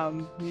time.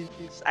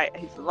 He's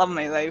the love of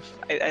my life.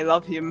 I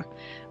love him.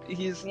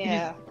 He's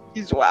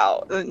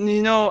wow.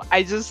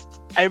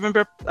 I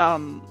remember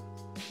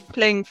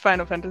playing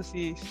Final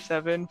Fantasy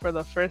VII for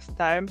the first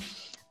time.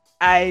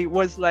 I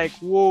was like,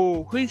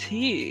 whoa, who is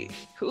he?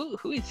 Who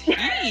is he?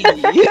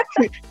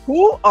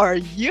 Who are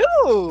you?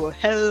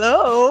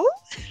 Hello?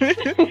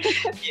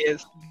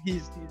 Yes,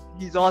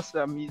 he's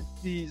awesome.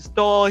 He's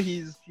tall.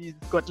 He's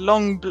got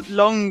long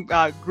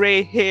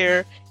gray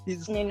hair.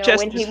 His chest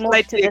when he is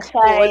moves to slightly the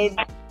side,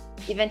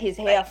 even his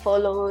hair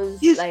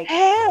follows. His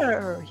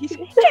hair.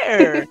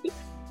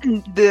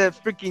 And the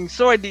freaking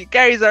sword he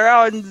carries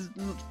around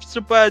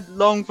super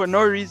long for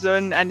no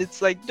reason, and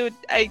it's like, dude,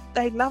 I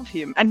love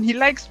him, and he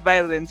likes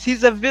violence.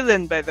 He's a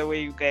villain, by the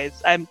way, you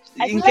guys. In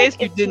case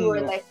you didn't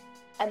know, like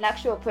an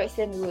actual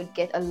person, we would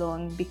get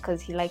along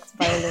because he likes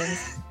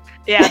violence.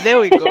 Yeah, there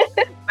we go.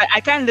 I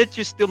can't let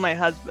you steal my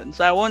husband,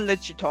 so I won't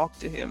let you talk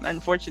to him,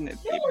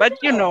 unfortunately. But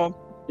he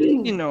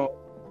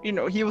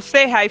will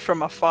say hi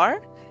from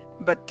afar,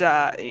 but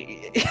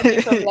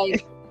from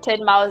like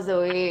 10 miles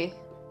away.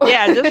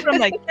 Yeah, just from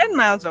like 10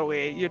 miles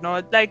away,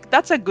 like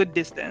that's a good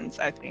distance.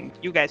 I think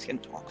you guys can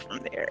talk from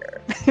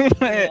there.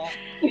 Yeah.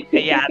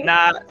 Yeah,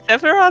 nah,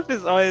 Sephiroth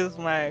is always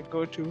my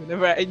go-to.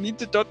 Whenever I need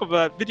to talk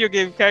about video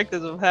game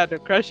characters I've had a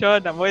crush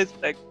on, I'm always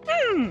like,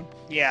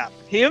 yeah,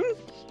 him?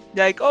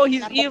 Like, oh,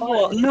 he's Number evil.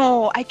 one.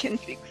 No, I can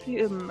fix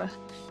him.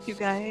 You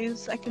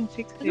guys, I can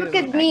fix him. Look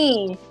at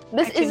me.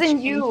 This I can isn't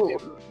change you.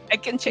 him. I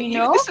can change You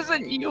you. know? This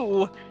isn't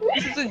you.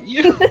 This isn't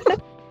you.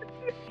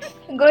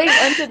 Going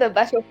onto the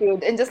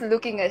battlefield and just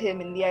looking at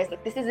him in the eyes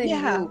like, this isn't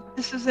Yeah, you.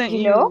 this isn't You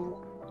you. know?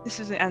 This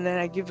isn't, and then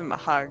I give him a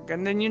hug,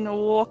 and then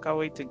walk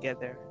away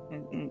together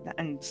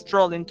and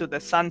stroll into the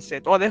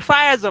sunset or the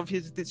fires of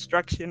his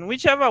destruction,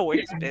 whichever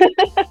works best.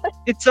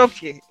 It's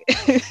okay.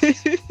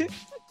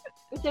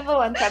 Whichever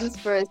one comes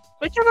first.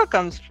 Whichever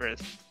comes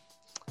first.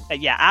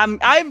 Yeah,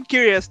 I'm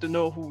curious to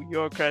know who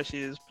your crush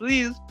is.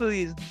 Please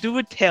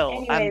do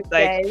tell. Anyways,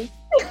 I'm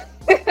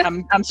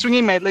like I'm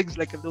swinging my legs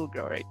like a little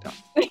girl right now.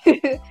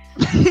 guys.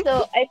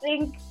 So I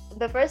think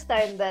the first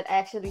time that I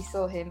actually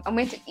saw him, I'm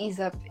going to ease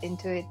up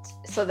into it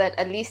so that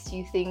at least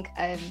you think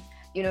I'm,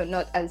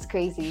 not as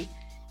crazy.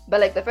 But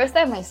like the first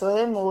time I saw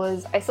him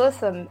I saw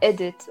some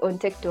edits on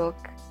TikTok,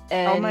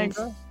 and Oh my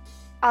god.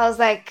 I was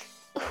like,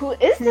 who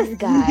is this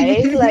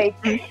guy? Like,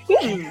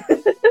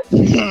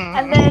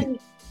 and then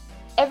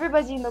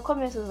everybody in the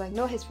comments was like,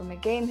 no, he's from a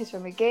game,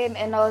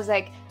 and I was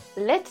like,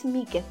 let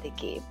me get the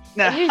game.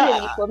 And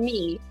usually for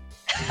me,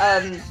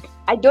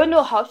 I don't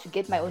know how to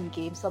get my own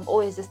game, so I'm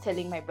always just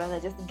telling my brother,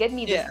 just get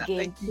me this game.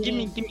 Like, give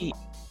me.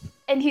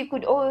 And he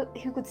could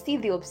see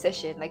the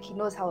obsession, like he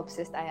knows how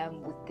obsessed I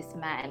am with this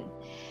man.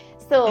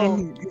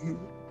 So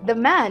the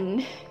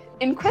man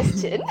in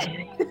question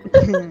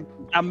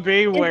I'm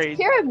very is worried.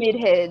 Pyramid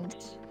Head.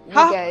 You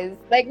Huh? guys,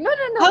 like, no,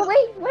 Huh?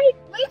 wait.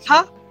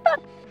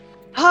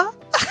 Huh?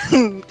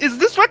 Is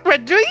this what we're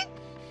doing?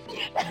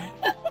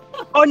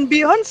 On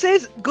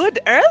Beyonce's Good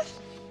Earth?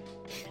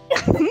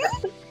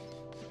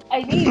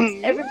 I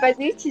need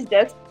everybody to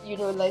just,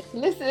 like,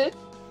 listen.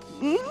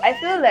 I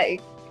feel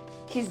like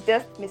he's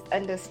just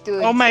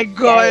misunderstood. Oh my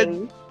god.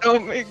 guys. Oh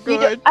my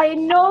god. I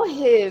know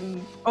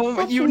him. Oh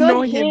my, That's you not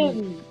know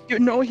him. You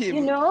know him.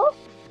 You know?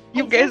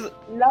 You I guys just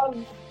love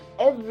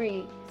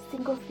every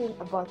single thing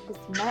about this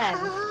man.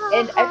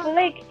 And I feel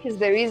like he's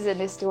the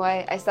reason as to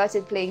why I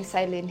started playing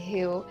Silent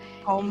Hill.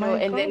 Oh my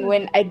And god. then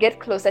when I get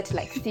closer to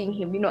like seeing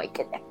him, I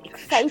get like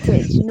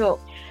excited,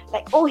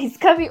 like, oh, he's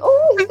coming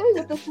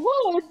with the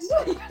sword.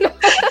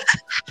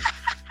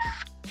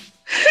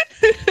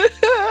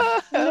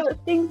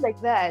 Things like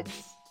that.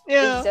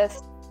 Yeah. It's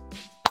just,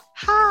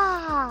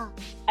 Ha.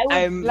 I would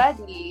I'm-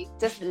 gladly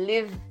just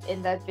live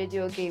in that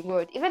video game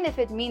world, even if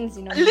it means,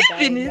 him Live in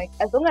dying. it? Like,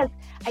 as long as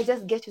I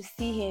just get to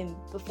see him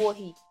before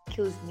he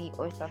kills me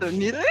or So something.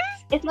 Nile?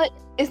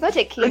 It's not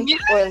a kink Nile?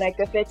 or like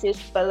a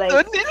fetish, but like,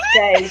 So Nile?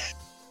 guys,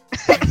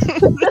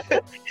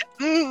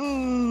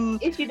 Mm.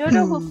 if you don't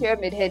know who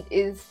Pyramid Head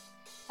is,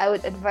 I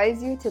would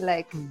advise you to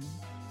like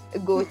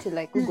go to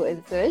like Google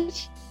and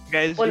search.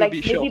 Guys, Or you'll like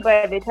be maybe shocked.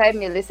 by the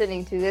time you're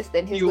listening to this,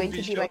 then he's You'll going be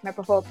to be shocked. like my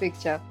profile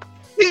picture.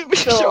 You'll be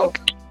So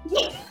shocked.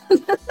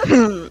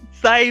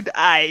 Side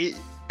eye.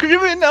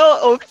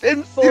 Criminal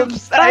offensive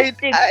side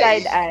bombastic eye.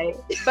 side eye.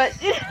 But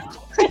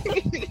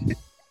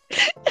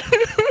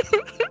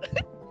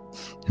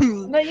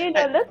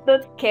let's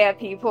not scare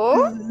people.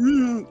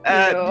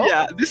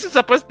 Yeah, this is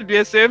supposed to be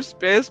a safe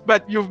space,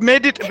 but you've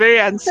made it very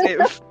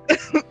unsafe.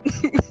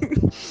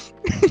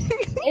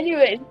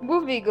 Anyway,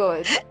 moving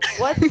on.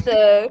 What's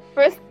the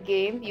first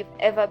game you've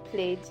ever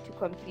played to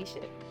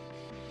completion?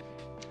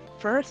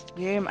 First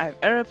game I've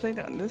ever played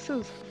on. This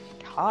is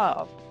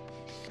tough.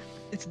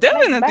 It's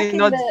definitely back in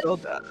not the-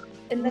 Zelda.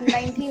 In the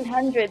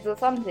 1900s or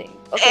something.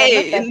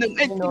 Hey, not in the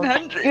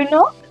that,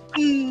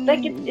 1900s.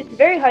 Like it's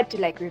very hard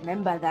to like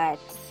remember that.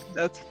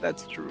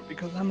 That's true,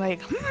 because I'm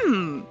like,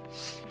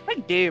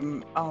 what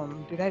game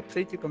did I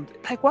play to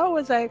complete? Like,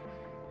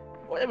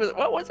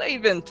 what was I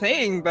even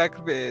playing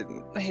back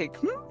then? Like,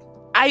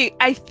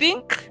 I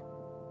think,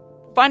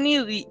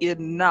 funnily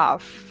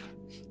enough,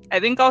 I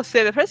think I'll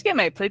say the first game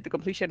I played to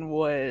completion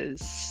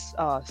was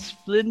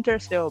Splinter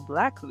Cell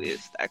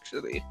Blacklist,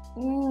 actually.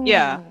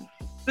 Yeah.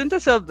 Splinter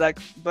Cell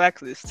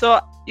Blacklist. So,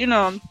 you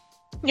know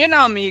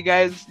me,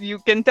 guys. You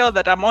can tell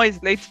that I'm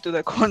always late to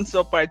the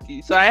console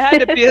party. So I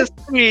had a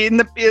PS3 in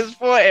the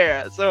PS4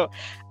 era. So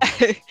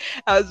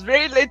I was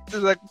very late to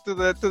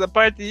the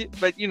party.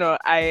 But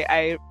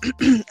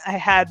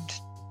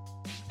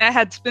I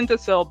had Splinter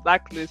Cell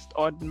Blacklist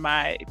on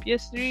my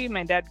PS3.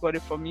 My dad got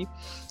it for me,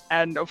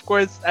 and of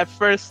course, at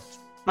first,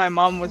 my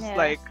mom was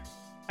like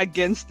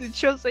against it.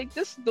 She was like,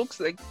 "This looks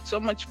like so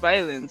much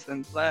violence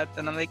and that,"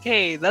 and I'm like,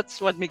 "Hey,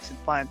 that's what makes it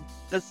fun.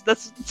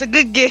 It's a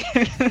good game."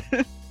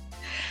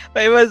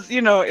 But it was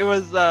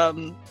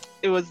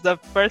the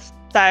first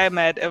time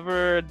I'd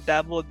ever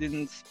dabbled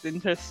in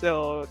Splinter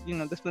Cell,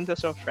 the Splinter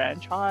Cell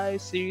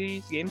franchise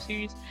game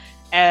series,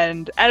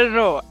 and I don't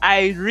know,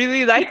 I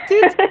really liked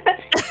it.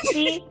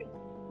 See,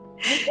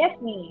 you get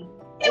me.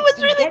 It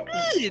was really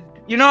good.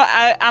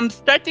 I'm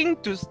starting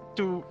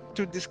to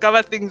to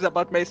discover things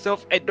about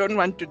myself I don't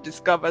want to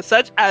discover,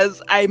 such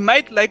as I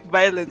might like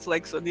violence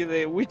like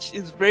Sonile, which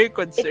is very It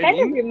kind of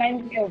concerning.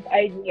 reminds me of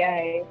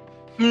IGI.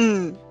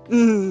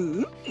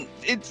 Mm,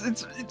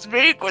 it's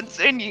very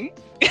concerning.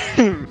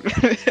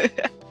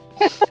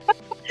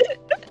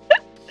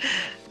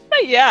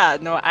 But yeah,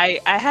 no, I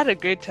had a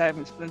great time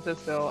with Splinter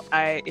Cell.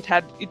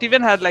 It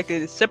even had like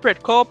a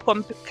separate co-op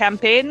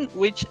campaign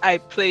which I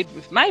played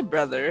with my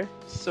brother.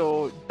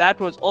 So that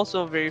was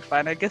also very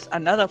fun. I guess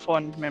another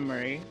fond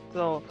memory.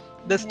 So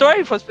the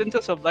story for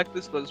Splinter Cell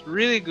Blacklist was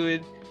really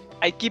good.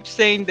 I keep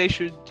saying they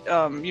should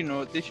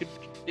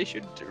they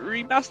should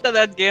remaster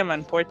that game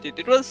and port it.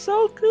 It was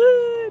so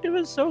good. It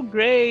was so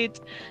great.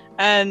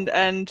 And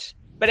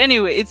but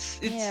anyway, it's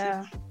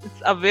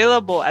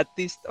available at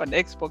least on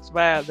Xbox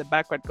via the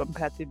backward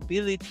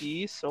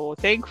compatibility. So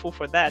thankful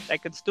for that. I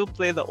can still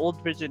play the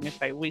old version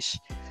if I wish.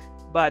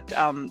 But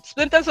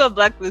Splinter Cell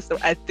Blacklist,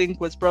 I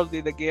think, was probably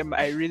the game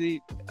I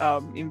really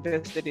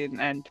invested in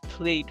and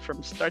played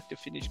from start to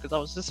finish because I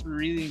was just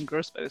really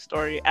engrossed by the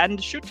story,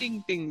 and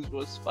shooting things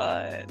was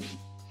fun.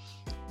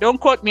 Don't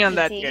quote me on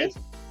that, guys.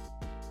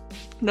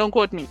 Don't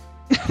quote me.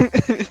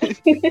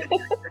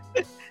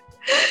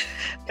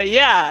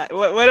 Yeah.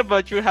 What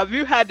about you? Have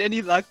you had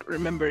any luck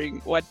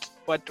remembering what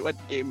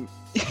game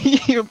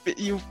you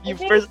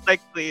first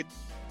like played?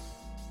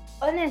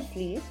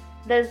 Honestly,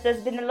 there's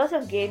been a lot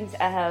of games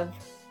I have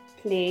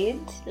played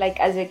like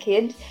as a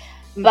kid,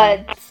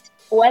 but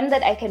one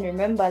that I can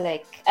remember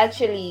like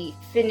actually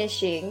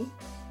finishing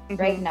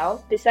right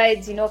now,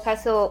 besides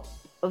Castle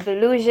of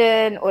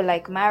Illusion or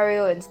like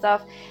Mario and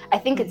stuff, I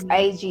think it's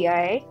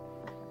IGI.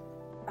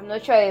 I'm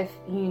not sure if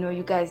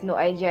you guys know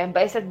IGI,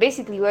 but it's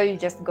basically where you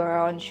just go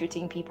around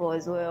shooting people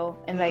as well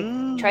and like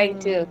trying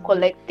to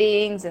collect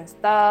things and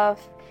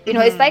stuff.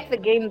 It's like the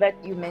game that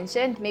you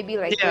mentioned, maybe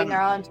like going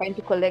around trying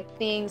to collect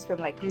things from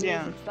like clues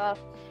and stuff.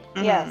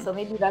 Yeah, so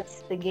maybe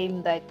that's the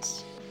game that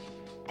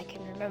I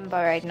can remember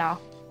right now.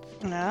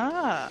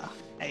 Ah,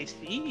 I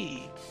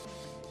see.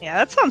 Yeah,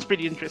 that sounds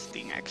pretty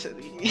interesting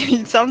actually.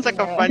 It sounds like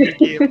a fun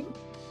game.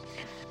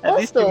 At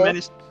least you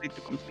managed to play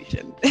to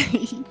completion.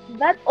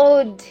 That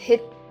old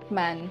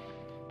Hitman.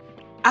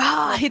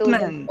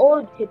 Hitman.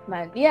 Old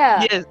Hitman.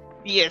 Yeah.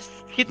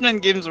 Yes.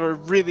 Hitman games were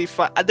really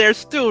fun. They're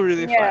still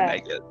really fun, I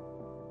guess.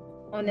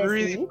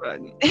 Honestly, really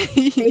fun.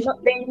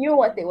 they knew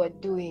what they were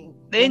doing.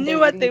 They knew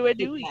what they were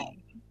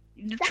doing.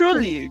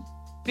 Truly.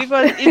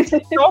 Because it's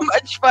so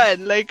much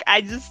fun. Like, I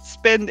just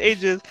spend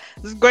ages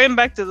just going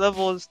back to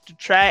levels to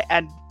try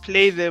and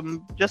play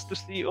them just to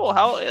see,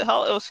 how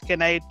else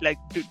can I like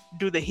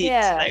do the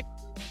hits?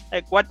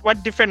 Like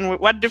what different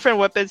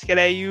weapons can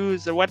I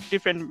use, or what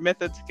different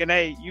methods can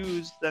I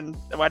use, and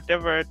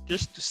whatever,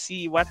 just to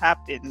see what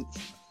happens.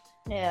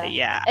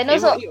 Yeah. And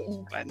also,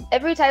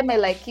 every time I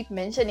like keep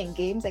mentioning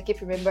games, I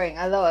keep remembering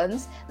other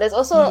ones. There's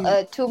also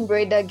a Tomb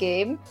Raider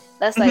game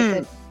that's like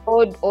an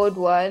old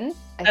one.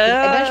 I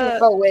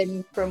don't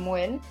remember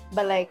when,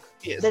 but like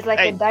there's like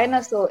a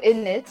dinosaur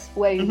in it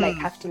where you like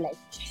have to like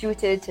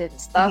shoot it and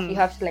stuff. You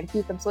have to like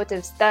do some sort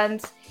of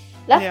stunts.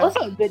 That's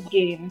also a good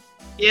game.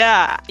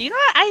 Yeah,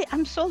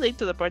 I'm so late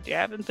to the party. I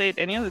haven't played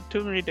any of the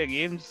Tomb Raider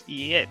games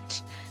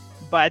yet,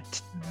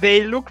 but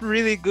they look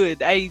really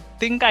good. I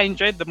think I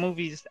enjoyed the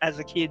movies as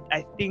a kid.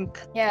 I think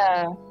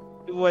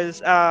it was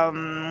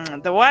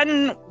the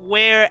one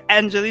where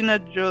Angelina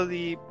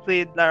Jolie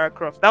played Lara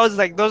Croft. That was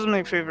like, those are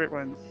my favorite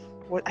ones.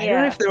 I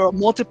don't know if there were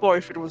multiple or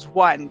if it was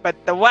one, but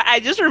the one I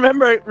just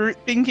remember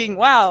thinking,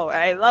 wow,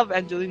 I love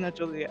Angelina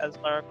Jolie as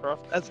Lara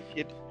Croft as a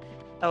kid.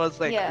 I was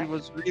like, it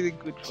was really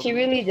good. She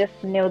really just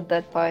nailed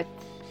that part.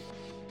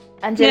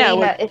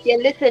 Angelina, if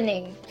you're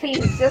listening,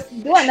 please just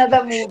do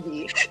another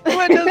movie. Do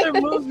another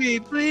movie,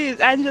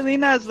 please.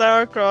 Angelina as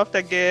Lara Croft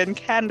again.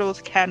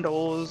 Candles.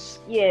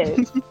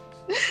 Yes.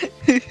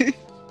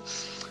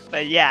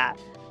 But yeah,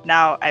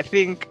 now I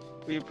think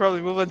we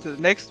probably move on to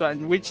the next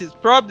one, which is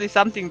probably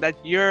something that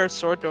you're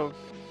sort of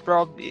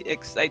probably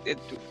excited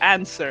to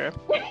answer.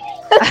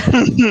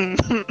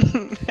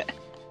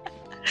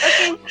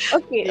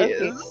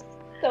 Okay.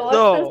 So what's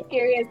the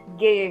scariest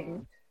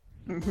game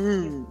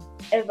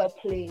ever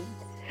played?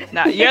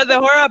 Now, you're the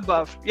horror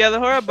buff.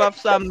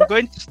 So I'm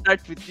going to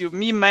start with you.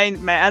 My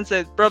answer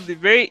is probably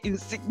very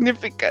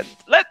insignificant.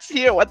 Let's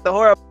hear what the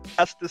horror buff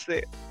has to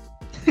say.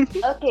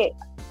 Okay,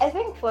 I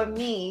think for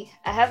me,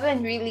 I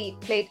haven't really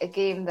played a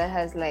game that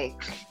has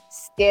like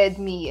scared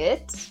me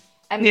yet.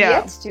 I'm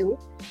yet to,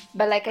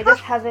 but like I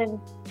just haven't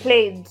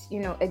played,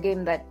 a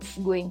game that's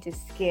going to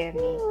scare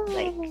me.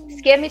 Like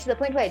scare me to the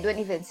point where I don't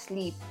even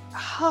sleep.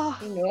 Oh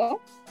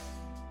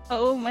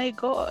my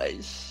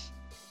gosh.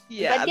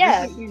 Yeah. But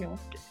yeah,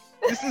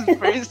 this is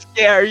very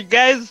scary.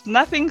 Guys,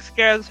 nothing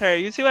scares her.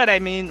 You see what I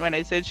mean when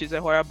I said she's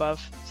a horror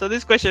buff? So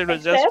this question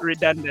was just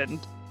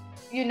redundant.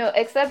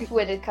 Except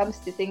when it comes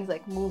to things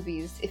like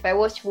movies. If I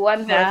watch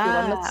one horror film,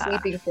 I'm not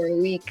sleeping for a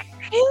week.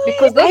 Really?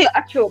 Because those are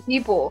actual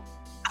people.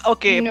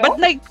 Okay, but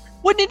like,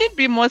 wouldn't it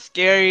be more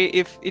scary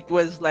if it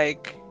was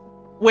like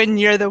when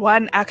you're the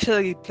one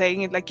actually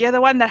playing it? Like, you're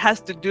the one that has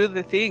to do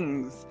the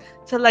things.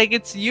 So like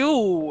it's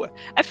you.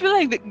 I feel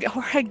like the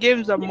horror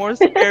games are more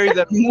scary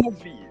than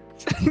movies.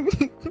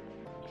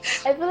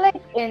 I feel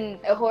like in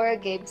a horror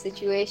game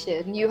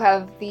situation, you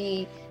have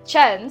the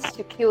chance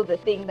to kill the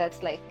thing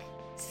that's like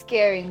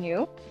scaring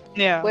you.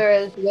 Yeah.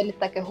 Whereas when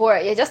it's like a horror,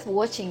 you're just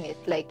watching it.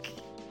 Like,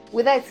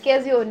 whether it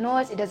scares you or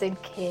not, it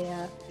doesn't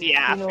care.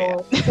 Yeah. You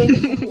know, it's going to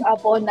keep you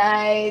up all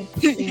night.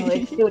 You know,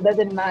 it still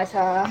doesn't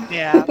matter.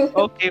 Yeah.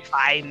 Okay,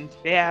 fine.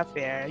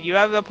 Fair. You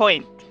have a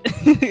point.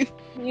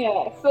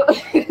 Yeah. So,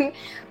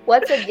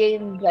 what's a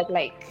game that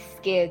like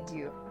scared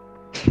you?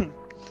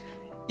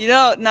 You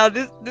know, now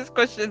this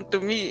question to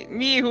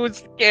me who's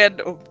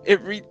scared of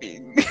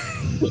everything.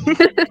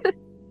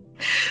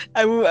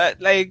 I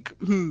would like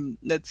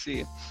let's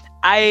see.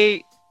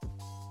 I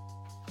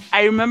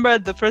remember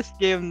the first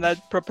game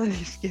that properly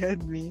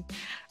scared me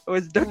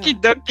was Doki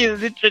Doki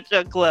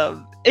Literature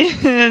Club.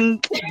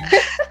 And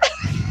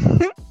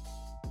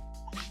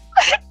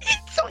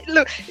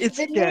it's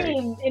The scary.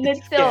 name in It's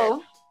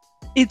itself.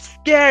 It's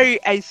scary,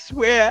 I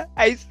swear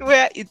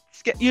it's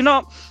you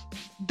know,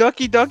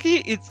 Doki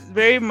Doki, it's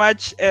very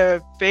much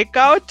a fake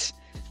out.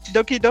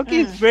 Doki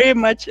Doki is very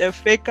much a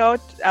fake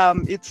out.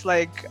 It's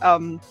like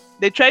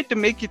they try to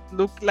make it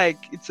look like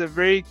it's a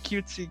very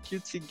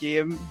cutesy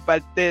game,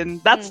 but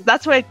then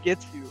that's where it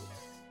gets you.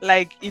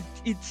 Like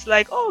it's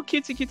like, oh,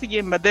 cutesy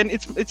game, but then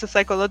it's a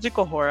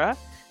psychological horror.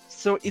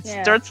 So it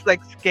starts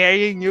like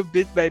scaring you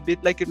bit by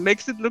bit. Like it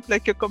makes it look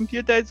like your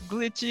computer is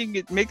glitching.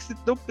 It makes it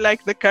look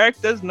like the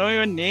characters know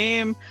your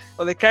name,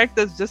 or the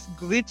characters just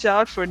glitch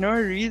out for no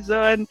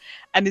reason.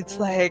 And it's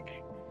like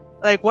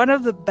one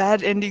of the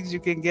bad endings you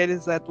can get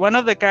is that one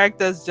of the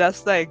characters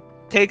just like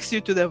takes you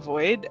to the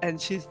void,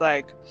 and she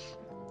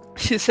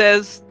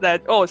says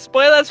that, oh,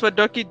 spoilers for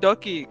Doki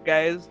Doki,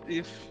 guys,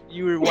 if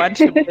you want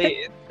to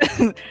play it.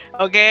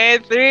 Okay,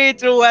 3,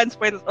 2, 1,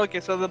 spoilers. Okay,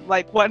 so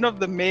like one of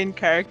the main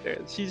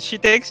characters, she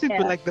takes you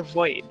to like the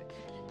void,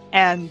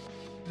 and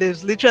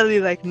there's literally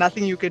like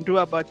nothing you can do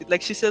about it.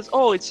 Like she says,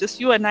 oh, it's just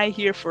you and I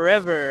here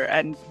forever,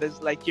 and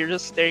there's like you're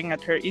just staring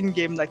at her in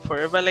game like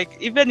forever. Like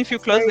even if you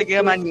close the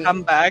game and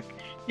come back,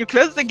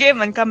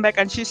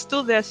 and she's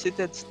still there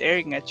seated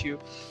staring at you.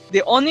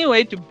 The only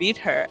way to beat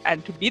her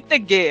and to beat the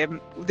game,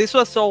 this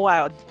was so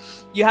wild,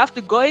 you have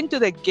to go into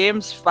the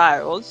game's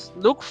files,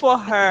 look for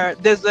her.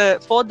 There's a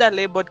folder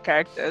labeled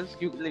characters.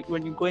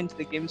 When you go into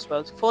the game's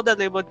files, folder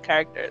labeled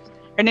characters.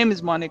 Her name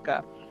is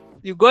Monica.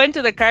 You go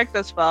into the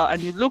characters file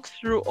and you look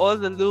through all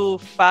the little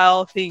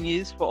file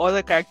thingies for all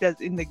the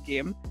characters in the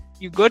game.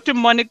 You go to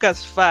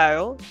Monica's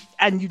file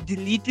and you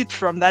delete it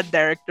from that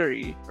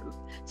directory.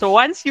 So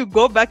once you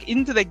go back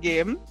into the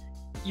game,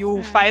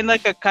 you find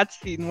like a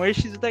cutscene where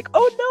she's like,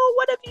 oh no,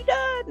 what have you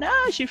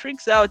done? She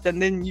freaks out,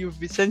 and then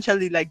you've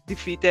essentially like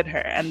defeated her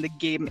and the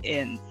game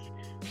ends.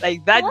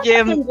 Like that What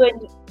game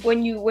happens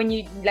when you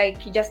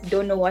like you just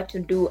don't know what to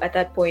do at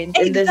that point,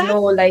 and there's no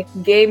like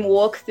game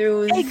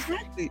walkthroughs.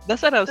 Exactly.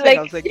 That's what I was saying.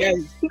 I was like,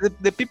 guys,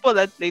 the people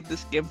that played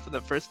this game for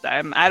the first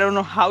time, I don't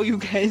know how you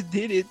guys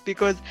did it,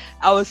 because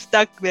I was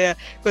stuck there.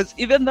 Because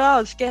even though I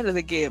was scared of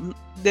the game,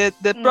 the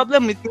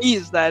problem with me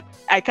is that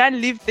I can't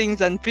leave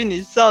things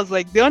unfinished. So I was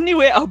like, the only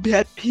way I'll be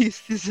at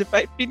peace is if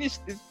I finish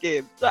this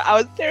game. So I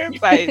was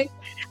terrified,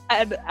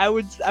 and I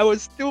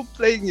was still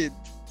playing it.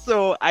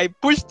 So I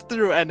pushed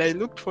through and I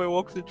looked for a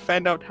walkthrough to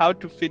find out how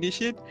to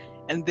finish it,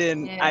 and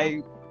then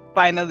I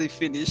finally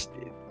finished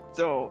it.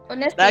 So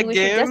honestly, that we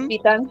game, should just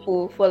be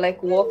thankful for like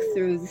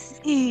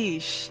walkthroughs.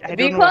 I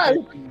don't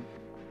know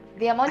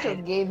the amount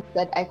of games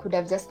that I could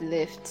have just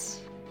left.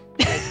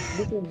 Like,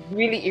 this is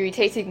really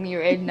irritating me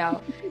right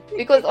now.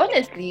 Because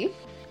honestly,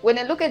 when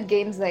I look at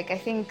games like, I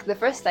think the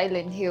first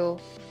Silent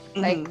Hill,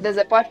 like there's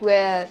a part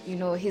where, you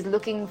know, he's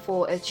looking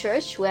for a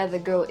church where the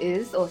girl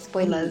is, or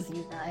spoilers,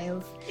 you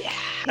guys. Yeah.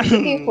 He's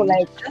looking for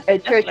like a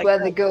church like where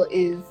the girl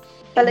is.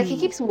 But like he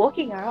keeps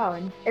walking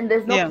around and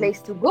there's no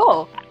place to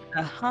go.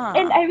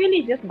 And I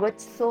really just got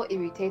so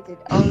irritated.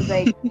 I was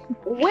like,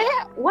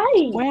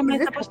 where am I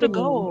supposed to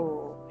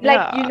go?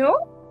 Like, you know?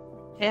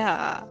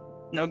 Yeah.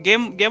 No,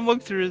 game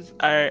walkthroughs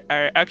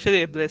are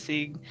actually a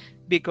blessing,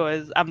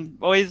 because I'm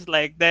always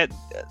like that.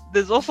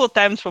 There's also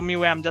times for me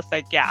where I'm just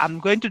like, I'm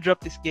going to drop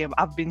this game.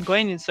 I've been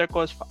going in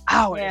circles for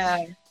hours.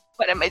 Yeah.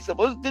 What am I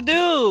supposed to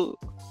do?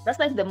 That's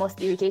like the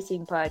most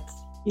irritating part.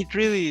 It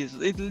really is.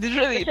 It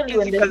literally, especially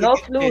when there's no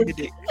clues.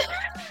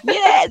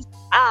 Yes.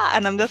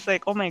 And I'm just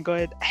like, oh my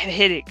god, I have a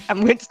headache.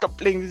 I'm going to stop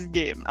playing this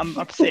game. I'm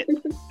upset.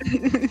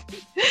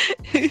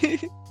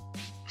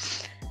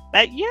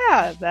 Like,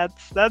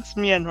 that's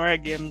me and horror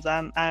games.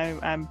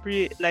 I'm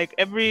pretty like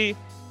every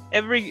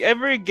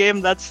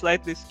game that's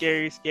slightly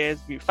scary scares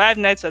me. Five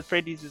Nights at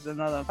Freddy's is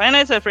another. Five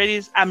Nights at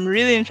Freddy's, I'm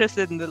really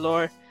interested in the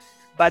lore,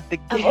 but the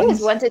game, I've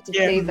always wanted to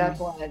play that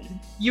one.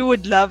 You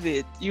would love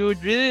it. You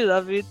would really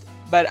love it.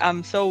 But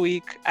I'm so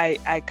weak.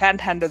 I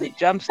can't handle the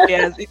jump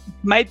scares. It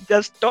might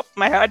just stop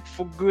my heart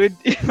for good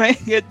if I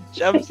get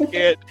jump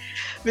scared,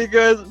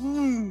 because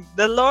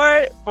the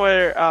lore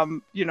for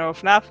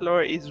FNAF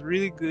lore is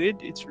really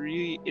good. It's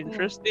really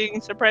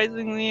interesting.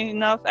 Surprisingly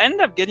enough, I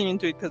ended up getting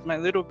into it because my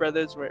little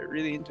brothers were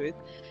really into it,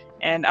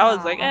 And I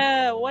was like,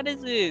 Aw. what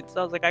is it?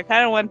 So I was like, I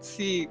kind of want to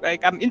see,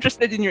 like, I'm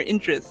interested in your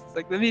interests.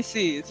 Like, let me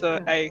see. So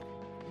Mm. I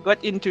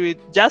got into it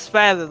just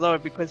via the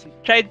Lord because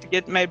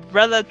my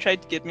brother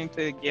tried to get me into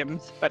the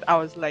games, but I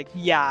was like,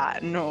 yeah,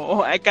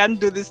 no, I can't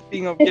do this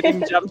thing of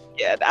getting jump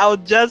scared.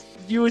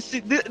 You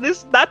see,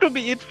 that will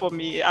be it for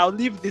me. I'll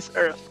leave this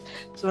earth.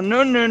 So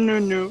no, no, no,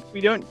 no,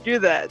 we don't do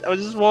that. I would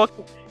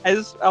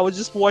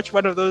just watch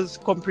one of those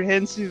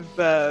comprehensive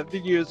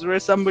videos where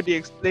somebody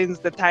explains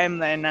the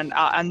timeline,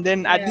 and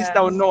then at least I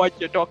Yeah. will know what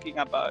you're talking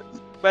about.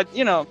 But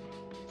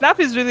Snap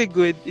is really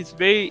good. It's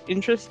very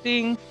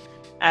interesting,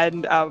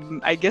 and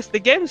I guess the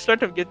games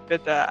sort of get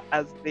better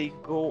as they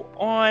go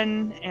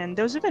on. And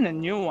there was even a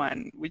new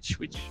one which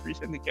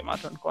recently came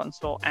out on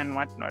console and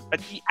whatnot.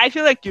 But I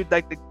feel like you'd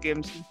like the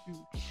games.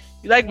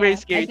 You like very Yeah.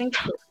 scary.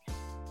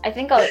 I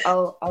think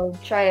I'll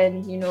try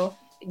and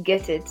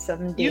get it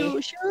someday.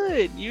 You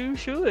should. You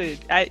should.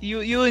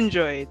 You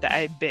enjoy it.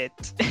 I bet.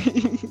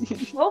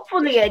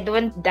 Hopefully, I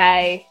don't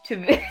die to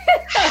be,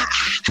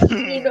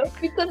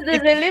 because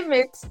there's a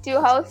limit to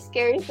how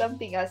scary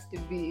something has to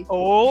be.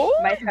 Oh,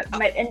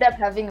 Might end up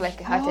having like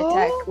a heart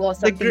attack or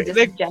something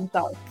just jumps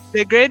out.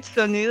 The great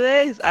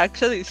Sonile is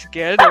actually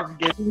scared of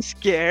getting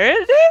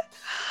scared.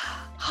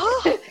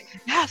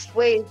 Yes.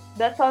 Wait,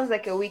 that sounds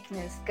like a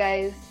weakness,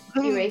 guys.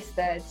 Erase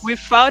that. We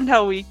found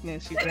her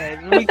weakness, you guys.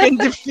 We can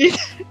defeat.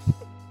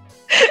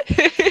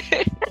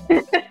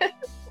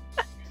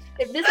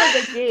 If this was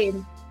a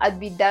game, I'd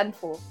be done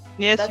for.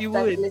 Yes, that's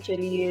would.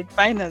 Literally it.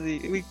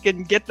 Finally, we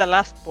can get the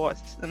last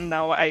boss, and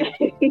now I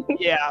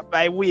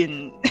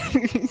win.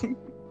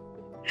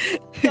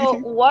 So,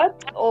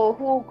 what or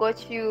who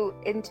got you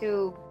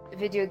into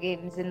video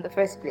games in the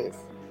first place?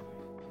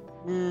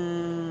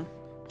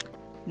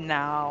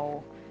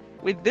 Now,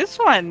 with this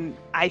one,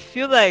 I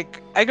feel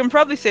like I can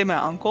probably say my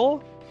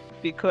uncle,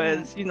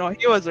 because he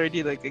was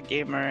already like a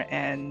gamer,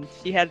 and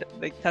he had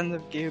like tons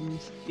of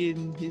games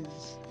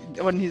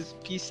on his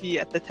PC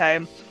at the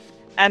time.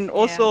 And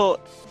also,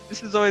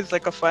 this is always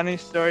like a funny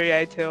story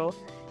I tell.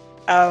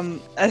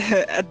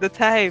 At the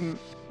time,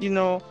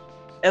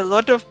 a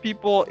lot of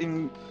people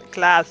in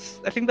class,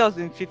 I think that was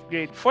in 4th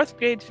grade,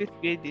 5th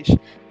grade-ish, a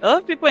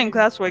lot of people in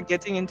class were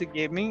getting into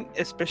gaming,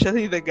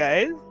 especially the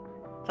guys.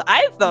 So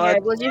I thought,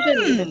 it was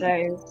usually the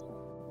guys.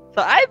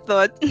 So I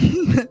thought,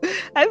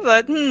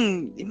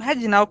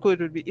 imagine how cool it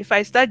would be if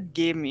I start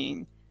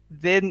gaming,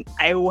 then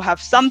I will have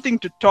something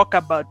to talk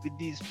about with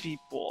these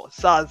people.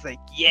 So I was like,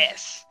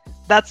 yes,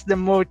 that's the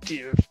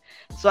motive.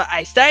 So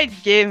I started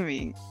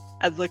gaming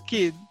as a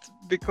kid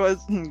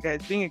because,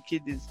 guys, being a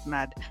kid is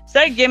mad.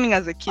 Started gaming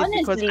as a kid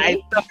because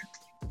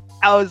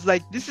I was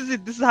like, this is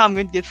it. This is how I'm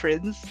going to get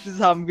friends. This is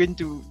how I'm going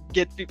to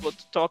get people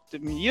to talk to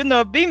me.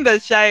 Being the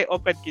shy,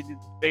 awkward kid is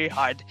very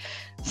hard.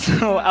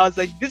 So I was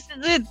like, this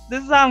is it.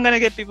 This is how I'm going to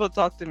get people to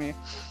talk to me.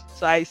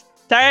 So I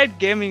started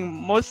gaming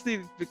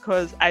mostly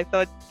because I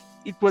thought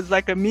it was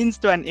like a means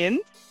to an end.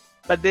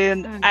 But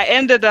then I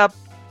ended up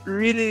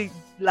really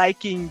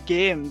liking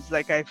games.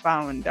 Like I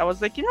found, I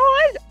was like, you know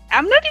what?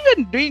 I'm not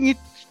even doing it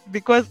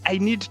because I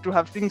need to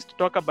have things to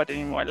talk about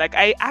anymore. Like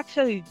I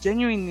actually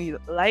genuinely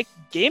like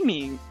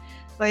gaming.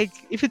 Like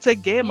if it's a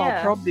game,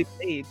 I'll probably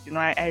play it.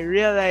 I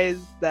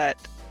realized that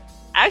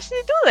I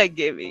actually do like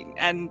gaming,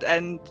 and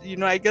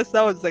I guess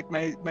that was like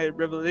my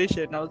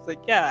revelation. I was like,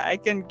 yeah, I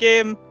can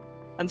game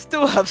and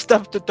still have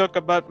stuff to talk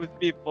about with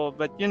people.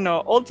 But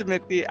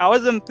ultimately, I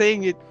wasn't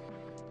playing it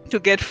to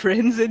get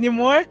friends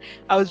anymore.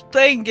 I was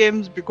playing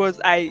games because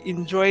I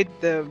enjoyed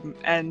them,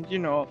 and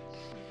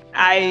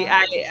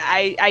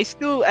I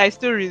still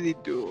really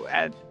do.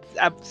 And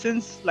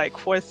since like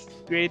 4th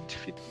grade,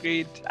 5th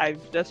grade,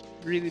 I've just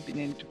really been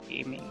into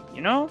gaming.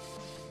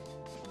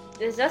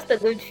 There's just a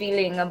good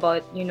feeling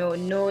about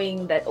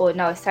knowing that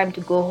now it's time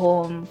to go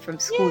home from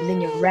school, and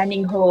then you're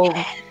running home,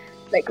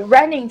 like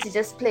running to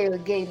just play a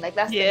game. Like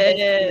that's the best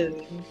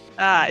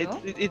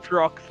feeling. It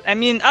rocks. I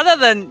mean, other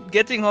than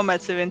getting home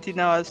at 17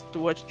 hours to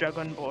watch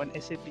Dragon Ball on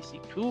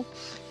SABC 2,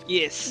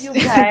 yes. You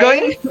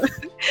guys,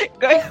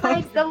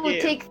 going that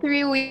would take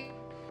 3 weeks.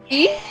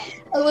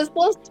 I was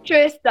so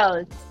stressed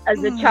out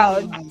as a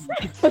child.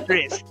 It's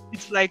stress.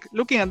 It's like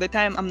looking at the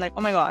time, I'm like,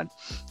 oh my god,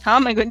 how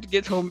am I going to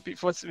get home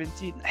before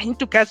 17? I need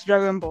to catch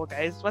Dragon Ball,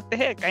 guys. What the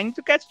heck? I need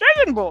to catch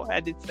Dragon Ball.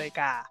 And it's like,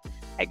 I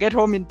get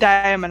home in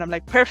time and I'm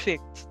like,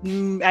 perfect.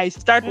 I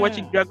start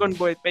watching Dragon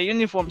Ball with my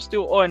uniform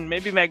still on.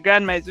 Maybe my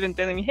grandma is even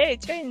telling me, hey,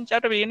 change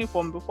out of your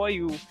uniform before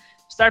you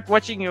start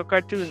watching your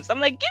cartoons. I'm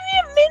like, give me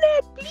a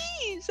minute, please.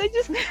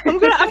 I'm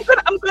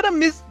gonna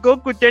miss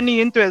Goku turning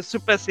into a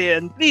Super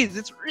Saiyan. Please,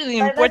 it's really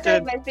important. That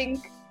time, I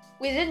think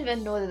we didn't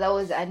even know that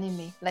was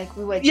anime. Like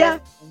we were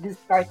just this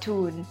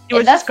cartoon. It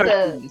was just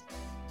cartoons.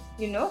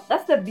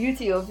 That's the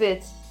beauty of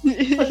it.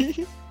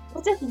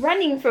 We're just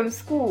running from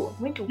school,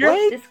 going to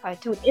watch this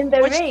cartoon in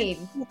the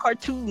rain.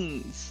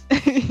 Cartoons.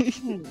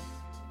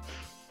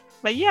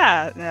 But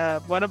yeah,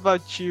 what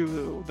about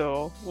you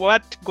though?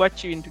 What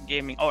got you into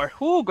gaming, or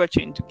who got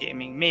you into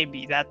gaming?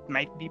 Maybe that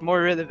might be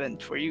more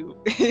relevant for you.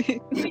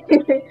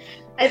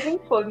 I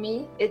think for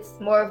me, it's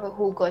more of a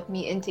who got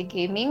me into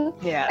gaming.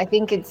 Yeah. I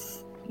think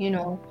it's, we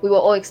were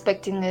all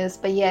expecting this,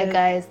 but yeah, Yes.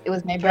 guys, it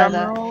was my Drum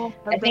brother. roll.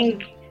 I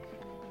think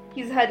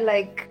he's had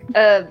like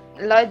a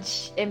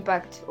large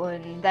impact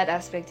on that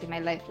aspect in my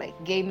life, like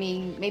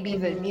gaming, maybe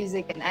even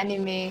music and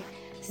anime.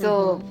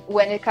 So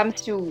when it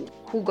comes to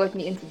who got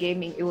me into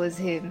gaming, it was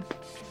him.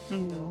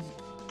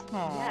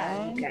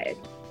 Yeah, guys.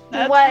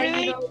 That's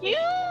Why, really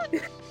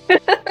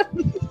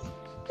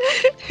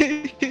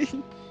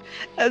cute.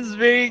 That's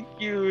very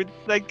cute.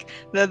 Like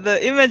the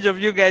image of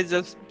you guys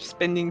just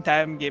spending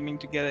time gaming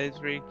together is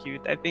very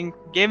cute. I think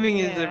gaming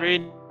is a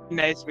very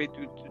nice way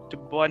to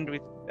bond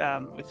with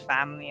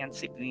family and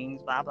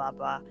siblings. Blah blah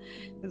blah.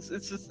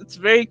 It's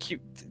very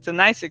cute. It's a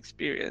nice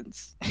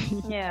experience.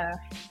 Yeah.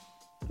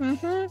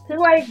 So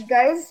like,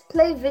 guys,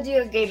 play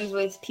video games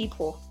with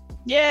people.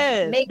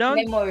 Yes. Make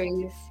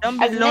memories. Don't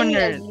be as many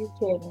loners. as you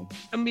can.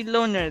 Don't be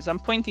loners. I'm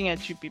pointing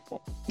at you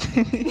people.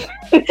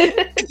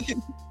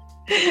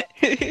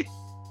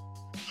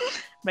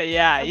 But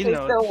yeah, Okay,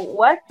 so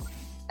what's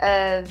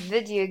a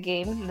video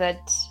game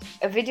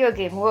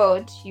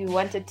world you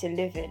wanted to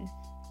live in?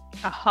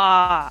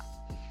 Aha.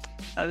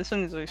 This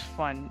one is always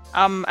fun.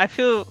 I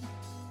feel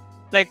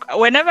like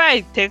whenever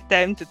I take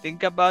time to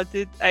think about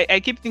it, I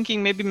keep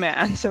thinking maybe my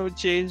answer will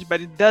change,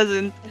 but it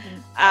doesn't.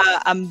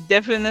 I'm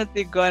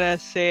definitely gonna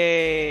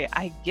say,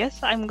 I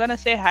guess I'm gonna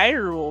say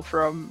Hyrule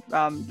from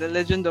The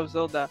Legend of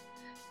Zelda.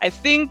 I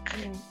think,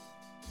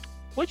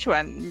 which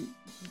one?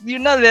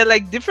 There are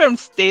like different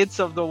states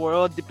of the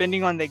world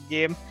depending on the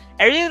game.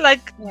 I really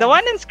like the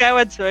one in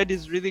Skyward Sword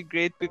is really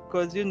great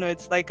because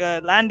it's like a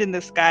land in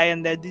the sky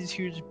and there are these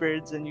huge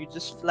birds and you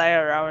just fly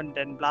around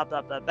and blah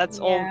blah blah. That's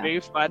all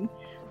very fun.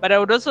 But I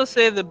would also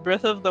say the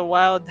Breath of the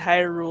Wild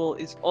Hyrule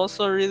is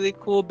also really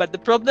cool. But the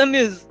problem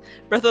is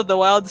Breath of the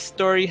Wild's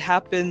story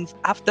happens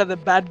after the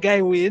bad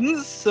guy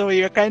wins, so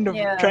you're kind of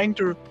trying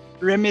to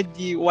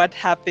remedy what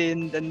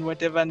happened and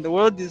whatever, and the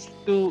world is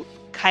still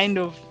kind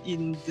of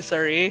in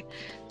disarray.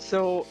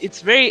 So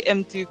it's very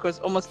empty because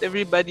almost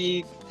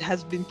everybody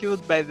has been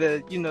killed by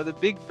the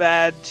big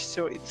bad.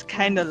 So it's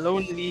kind of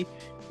lonely,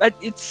 but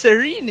it's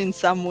serene in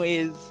some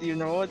ways.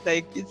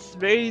 Like it's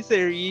very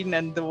serene,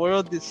 and the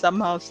world is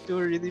somehow still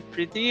really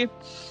pretty.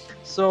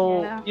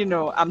 So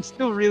I'm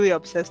still really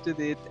obsessed with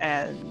it,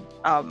 and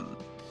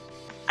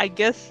I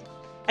guess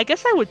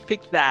I would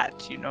pick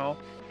that.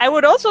 I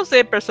would also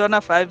say Persona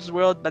 5's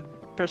world, but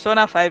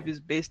Persona 5 is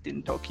based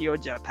in Tokyo,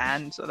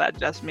 Japan, so that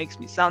just makes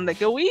me sound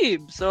like a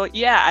weeb. So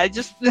yeah,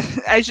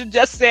 I should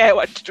just say I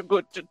want to go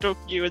to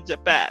Tokyo,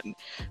 Japan.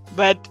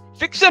 But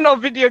fictional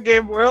video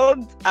game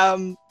world,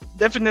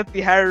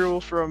 definitely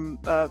Hyrule from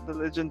The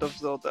Legend of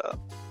Zelda.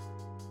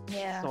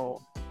 Yeah.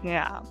 So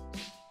yeah.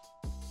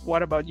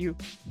 What about you?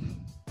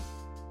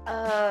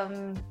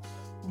 I'm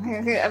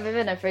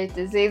even afraid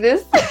to say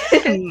this.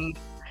 I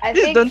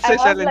Please think don't say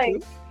I have Silent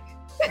like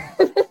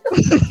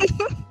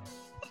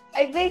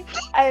I think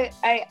I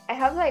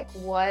have like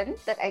one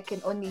that I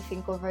can only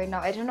think of right now.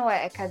 I don't know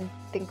why I can't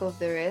think of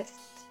the rest.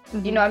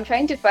 I'm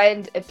trying to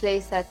find a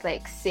place that's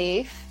like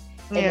safe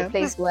and a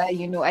place where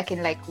I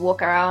can like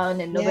walk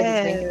around and nobody's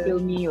going to kill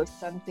me or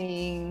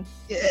something.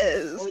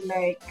 Yes. Or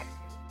like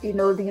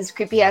these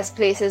creepy ass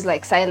places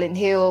like Silent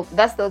Hill.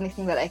 That's the only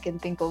thing that I can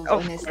think of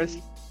honestly. Course.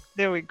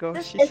 There we go.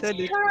 She said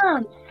it.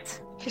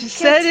 She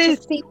said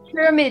it. See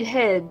Pyramid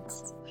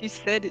Heads. She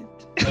said it.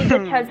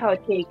 It has her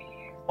take.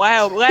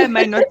 Wow, why am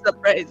I not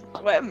surprised?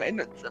 Why am I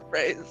not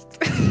surprised?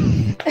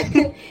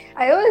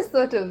 I always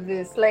thought of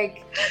this.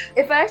 Like,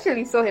 if I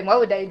actually saw him, what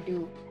would I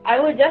do? I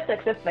would just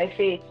accept my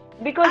fate.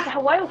 Because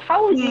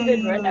how would you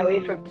even run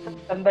away from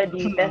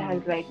somebody that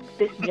has like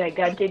this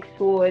gigantic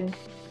sword?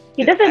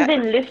 He doesn't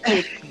even lift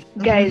it,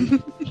 guys.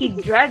 He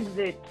drags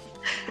it.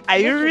 Are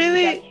you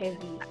really? Heavy.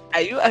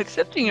 Are you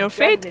accepting your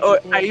fate, or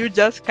are you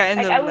just kind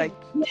of like,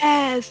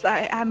 yes,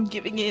 I am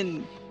giving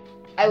in?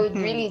 I would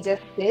really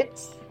just sit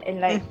and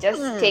like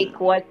just take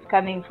what's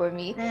coming for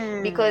me,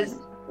 because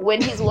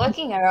when he's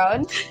walking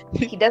around,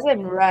 he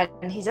doesn't run.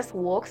 He just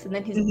walks, and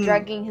then he's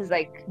dragging his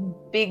like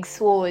big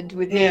sword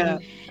with him.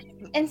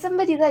 And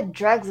somebody that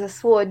drags a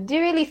sword, do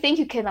you really think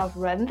you can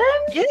outrun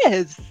them?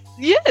 Yes,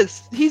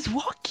 he's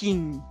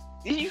walking.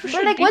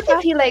 But like, what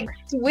if he like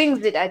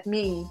swings it at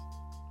me,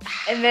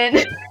 and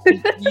then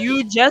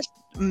you just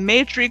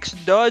matrix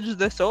dodge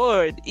the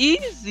sword?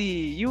 Easy,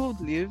 you'll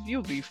live.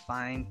 You'll be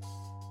fine.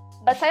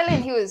 But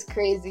Silent Hill is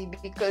crazy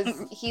because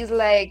he's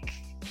like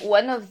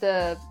one of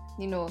the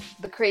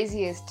the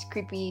craziest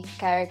creepy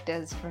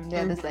characters from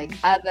there. There's like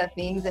other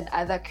things and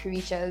other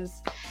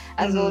creatures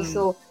as well.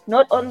 So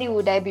not only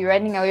would I be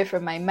running away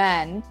from my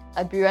man,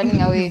 I'd be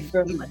running away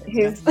from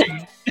his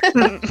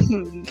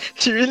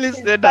she really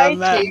said that,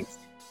 man.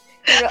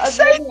 I'd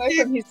be running away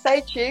from his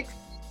side chicks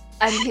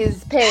and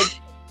his pet.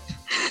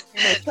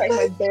 Trying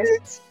my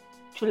best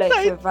to like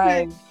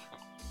survive.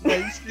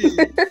 I see.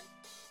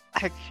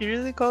 He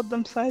really called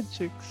them side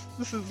chicks.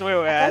 This is where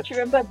we're I at. can't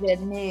remember their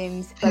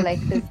names, but like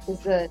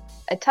there's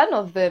a ton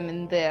of them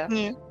in there.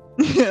 Yeah.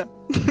 Yeah.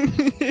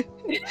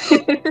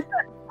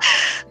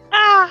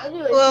 Ah,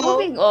 Anyways, well,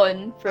 moving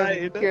on from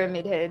right.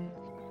 Pyramid Head.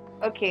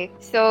 Okay,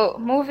 so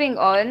moving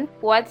on,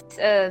 what's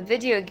a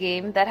video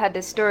game that had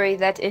a story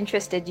that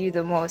interested you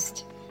the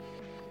most?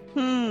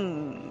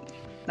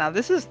 Now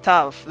this is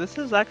tough. This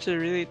is actually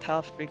really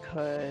tough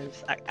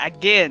because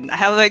again, I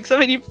have like so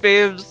many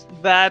faves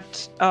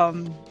that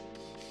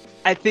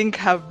I think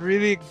have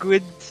really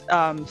good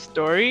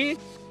story.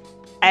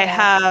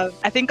 I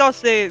think I'll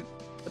say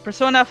the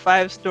Persona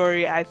 5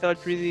 story I thought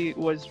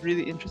was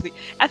really interesting.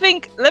 I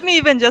think let me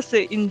even just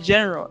say in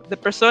general, the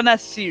Persona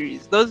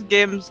series, those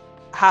games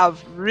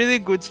have really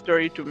good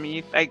story to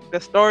me. Like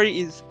the story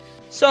is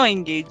so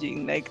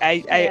engaging. Like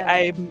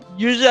I'm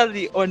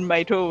usually on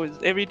my toes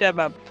every time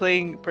I'm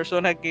playing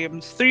Persona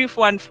games. 3,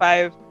 4, and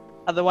 5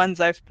 are the ones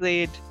I've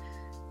played.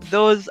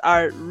 Those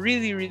are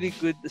really, really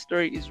good. The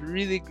story is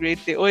really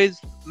great. They always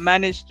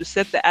manage to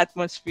set the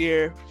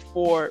atmosphere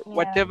for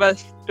whatever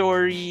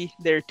story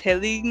they're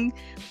telling.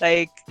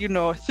 Like,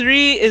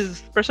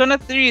 Persona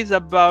 3 is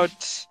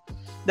about,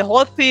 the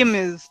whole theme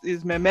is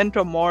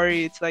Memento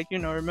Mori. It's like,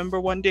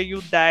 remember one day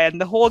you'll die, and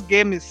the whole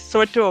game is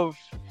sort of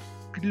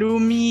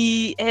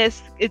gloomy.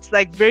 It's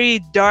like very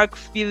dark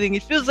feeling.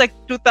 It feels like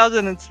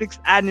 2006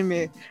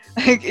 anime.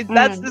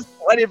 That's just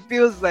what it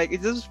feels like.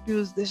 It just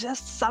feels, there's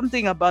just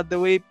something about the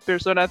way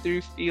Persona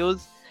 3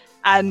 feels,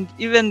 and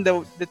even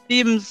the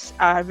themes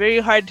are very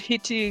hard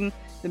hitting.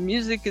 The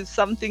music is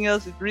something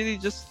else. It really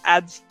just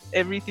adds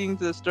everything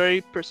to the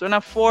story.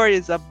 Persona 4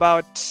 is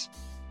about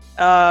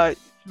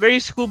very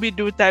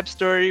Scooby-Doo type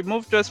story.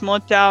 Move to a small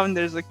town,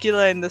 there's a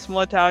killer in the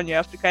small town, you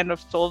have to kind of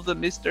solve the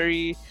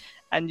mystery,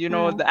 and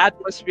the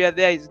atmosphere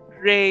there is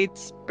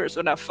great.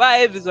 Persona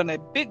 5 is on a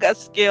bigger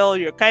scale.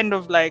 You're kind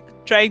of like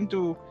trying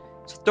to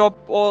stop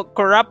all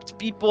corrupt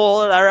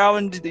people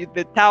around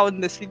the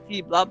town, the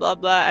city, blah blah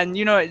blah, and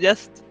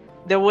just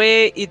the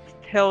way it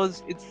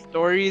tells its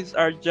stories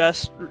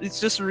it's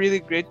just really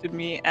great to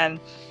me. And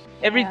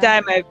every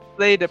time I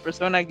play the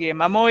Persona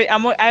game, I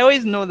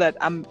always know that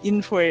I'm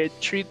in for a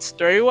treat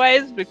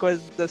story-wise,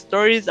 because the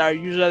stories are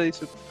usually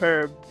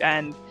superb.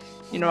 And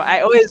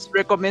I always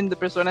recommend the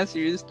Persona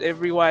series to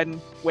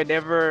everyone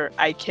whenever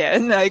I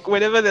can. Like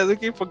whenever they're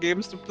looking for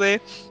games to play,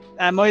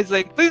 I'm always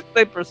like, please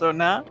play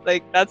Persona.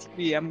 Like that's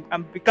me.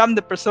 I'm become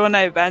the Persona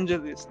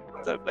evangelist.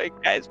 So I'm like,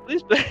 guys,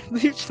 please play.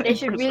 Please play They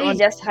should Persona. really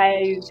just hire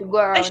you to go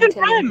around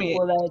telling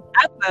people that.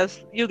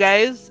 Atlas, you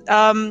guys,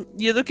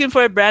 you're looking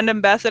for a brand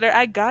ambassador.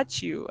 I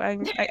got you. I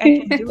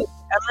can do it.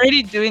 I'm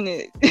already doing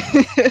it.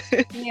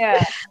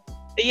 Yeah.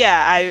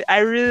 Yeah, I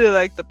really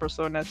like the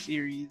Persona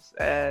series,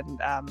 and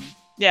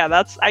yeah,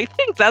 I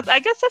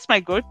guess that's my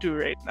go-to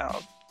right now.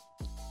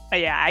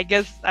 Yeah, I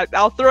guess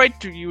I'll throw it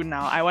to you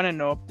now. I want to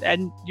know,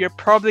 and you're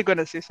probably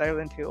gonna say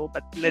Silent Hill,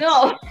 but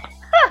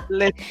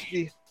let's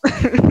see.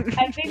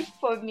 I think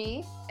for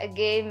me, a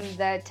game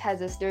that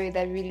has a story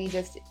that really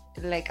just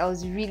like I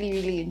was really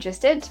really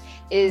interested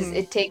is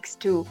It Takes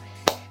Two.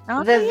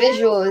 The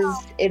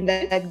visuals in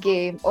that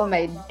game, oh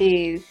my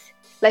days.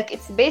 Like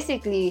it's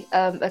basically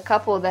a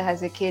couple that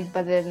has a kid,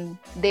 but then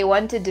they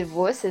want to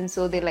divorce, and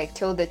so they like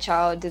tell the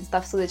child and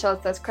stuff. So the child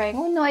starts crying,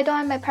 "Oh no, I don't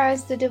want my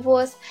parents to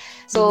divorce."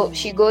 So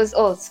she goes,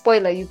 "Oh,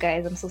 spoiler, you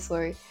guys, I'm so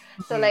sorry."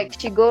 So like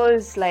she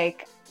goes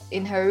like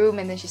in her room,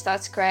 and then she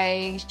starts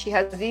crying. She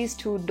has these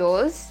two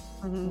doors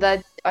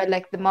that are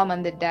like the mom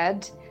and the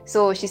dad.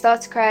 So she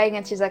starts crying,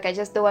 and she's like, "I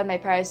just don't want my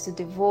parents to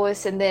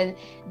divorce." And then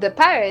the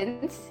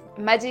parents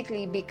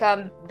magically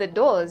become the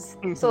doors.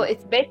 So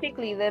it's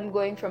basically them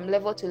going from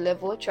level to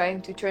level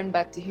trying to turn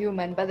back to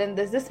human. But then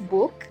there's this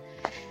book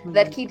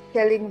that keeps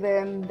telling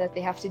them that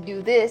they have to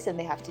do this and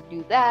they have to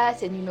do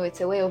that, and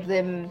it's a way of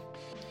them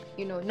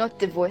not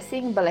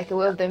divorcing, but like a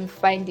way of them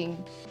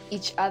finding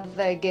each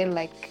other again,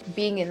 like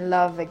being in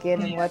love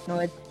again and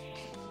whatnot.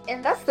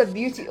 And that's the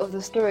beauty of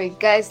the story,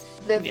 guys.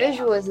 The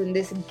visuals in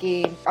this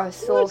game are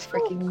so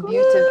freaking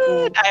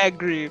beautiful. I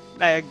agree.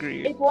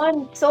 It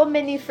won so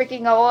many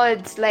freaking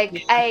awards.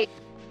 Like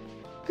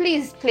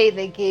please play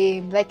the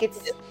game. Like it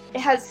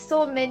has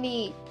so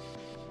many.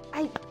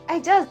 I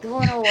just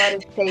don't know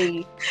what to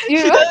say. She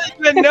doesn't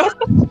even know.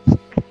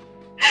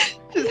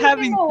 She's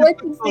having. I don't know what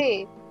to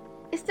say.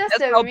 It's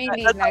just a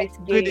really nice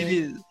game. Good it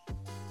is.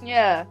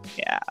 Yeah.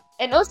 Yeah.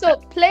 And also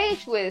play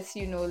it with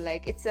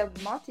like it's a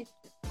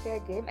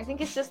multiplayer game. I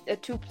think it's just a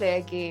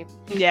 2-player game.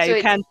 Yeah, so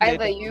you can't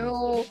either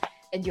you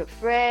and your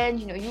friend,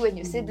 you and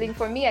your sibling.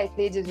 For me, I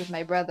played it with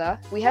my brother.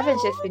 We haven't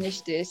yet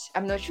finished it.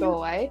 I'm not sure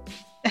why.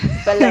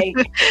 But like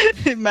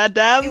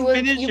Madam,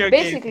 finish your game.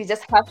 You basically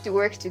just have to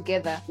work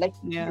together. Like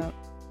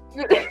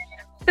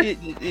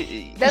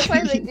that's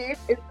why the game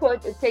is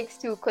called It Takes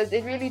Two, because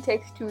it really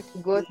takes two to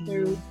go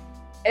through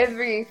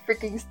every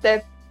freaking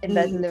step in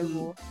that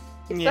level.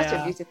 It's such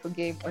a beautiful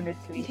game,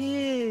 honestly. It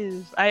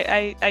is.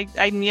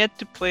 I need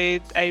to play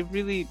it. I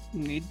really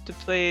need to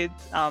play it.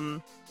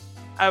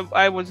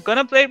 I was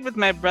gonna play it with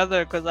my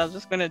brother because I was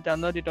just gonna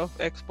download it off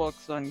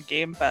Xbox on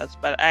Game Pass,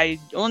 but I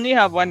only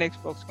have one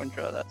Xbox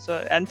controller.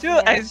 So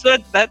until I Yeah.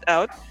 sort that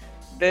out,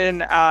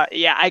 then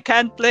yeah, I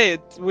can't play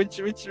it, which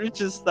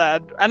is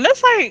sad.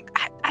 Unless I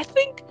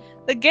think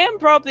the game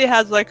probably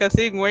has like a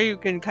thing where you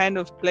can kind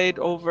of play it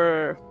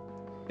over.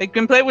 Like, you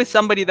can play with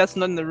somebody that's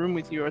not in the room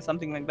with you or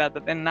something like that.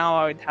 But then now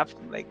I would have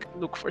to like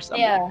look for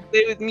somebody Yeah. to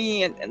play with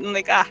me, and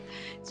like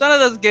it's one of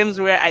those games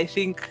where I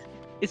think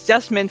it's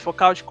just meant for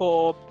couch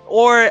co-op,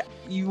 or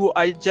you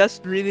are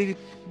just really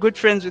good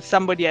friends with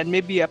somebody and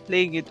maybe you're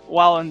playing it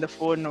while on the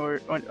phone or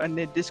on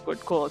a Discord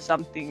call or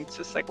something. It's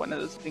just like one of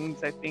those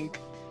things. I think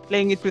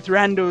playing it with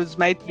randos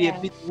might be a Yeah.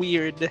 bit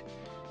weird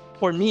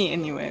for me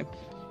anyway.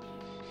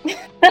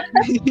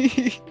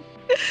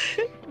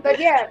 But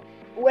yeah,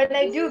 when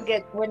I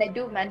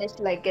do manage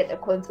to like get a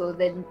console,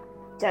 then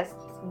just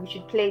we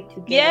should play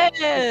together. It's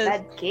Yes,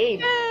 that game.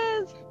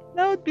 yes,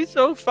 that would be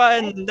so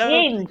fun. That would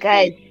Game, be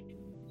guys.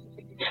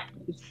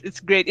 it's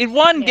great. It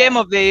won Game Yeah.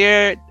 of the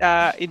Year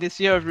in this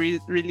year of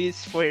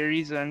release for a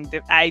reason.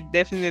 I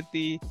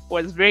definitely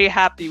was very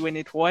happy when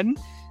it won.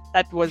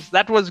 That was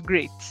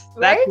great.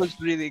 That Right? was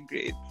really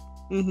great.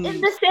 In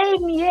Mhm. the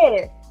same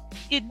year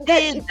It that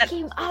did. it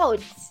came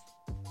out.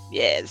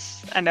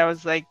 Yes, and I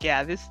was like,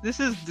 yeah, this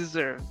is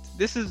deserved.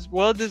 This is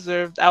well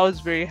deserved. I was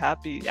very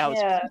happy. I was.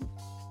 Yeah.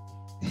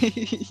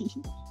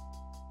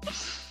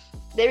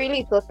 They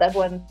really thought that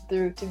one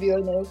through, to be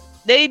honest.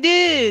 They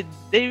did.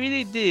 They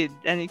really did.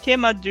 And it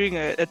came out during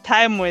a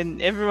time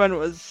when everyone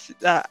was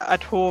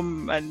at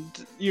home and,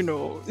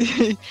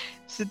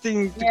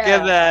 sitting Yeah.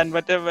 together and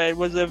whatever. It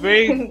was a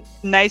very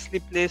nicely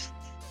placed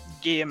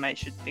game, I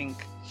should think.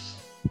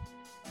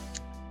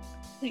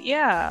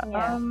 Yeah.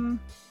 Yeah.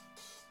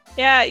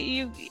 Yeah,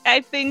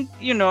 I think,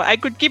 I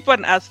could keep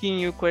on asking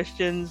you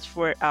questions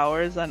for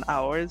hours and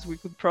hours. We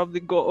could probably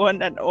go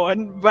on and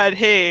on, but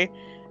hey,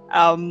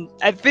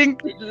 I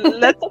think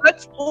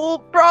let's all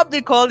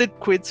probably call it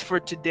quits for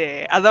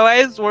today.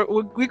 Otherwise,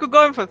 we could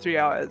go on for 3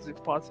 hours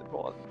if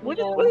possible.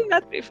 Wouldn't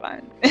that be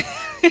fun?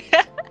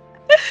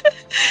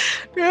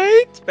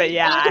 Right? But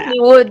yeah, We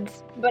would.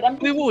 But I'm we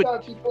pretty would. sure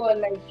people are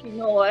like, you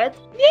know what?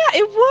 Yeah,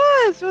 it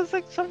was. It was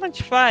like so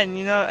much fun.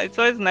 It's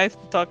always nice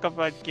to talk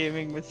about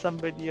gaming with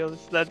somebody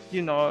else that,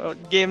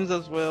 games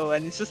as well.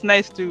 And it's just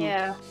nice to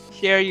Yeah.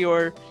 share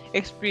your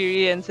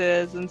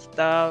experiences and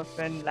stuff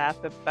and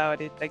laugh about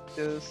it like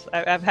this.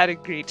 I've had a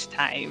great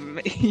time.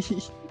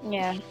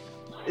 Yeah.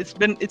 It's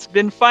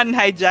been fun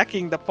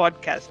hijacking the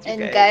podcast, you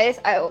And guys.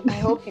 guys, I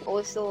hope you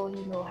also,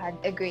 had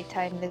a great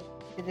time with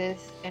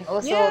this. And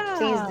also,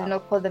 please Yeah. do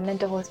not call the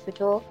mental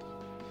hospital.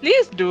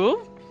 Please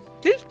do.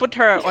 Please put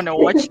her on a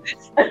watch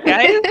list,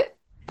 guys.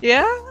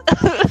 Yeah.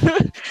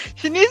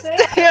 She needs to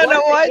be on a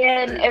Once watch.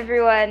 again,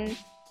 everyone.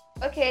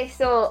 Okay,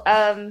 so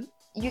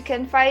you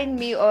can find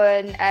me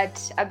on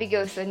at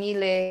Abigail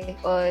Sonile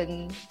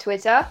on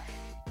Twitter.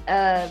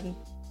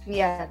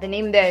 Yeah, the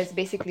name there is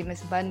basically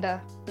Miss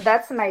Banda.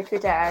 That's my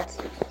Twitter at.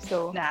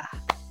 So Nah.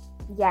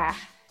 yeah.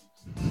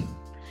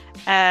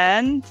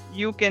 And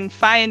you can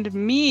find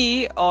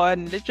me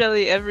on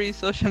literally every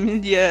social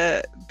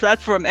media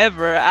platform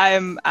ever.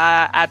 I'm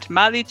at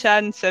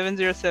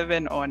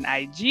Malichan707 on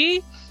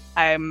IG.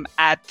 I'm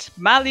at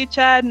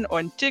Malichan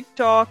on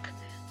TikTok.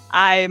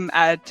 I'm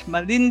at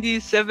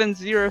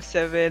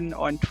Malindi707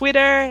 on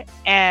Twitter.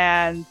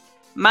 And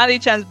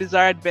Malichan's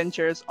Bizarre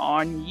Adventures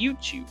on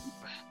YouTube.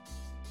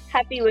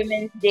 Happy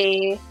Women's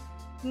Day.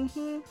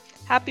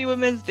 Happy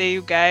Women's Day,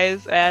 you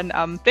guys. And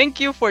thank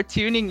you for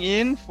tuning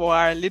in for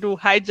our little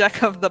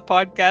hijack of the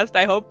podcast.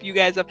 I hope you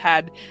guys have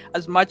had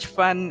as much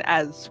fun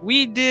as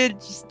we did,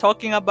 just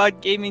talking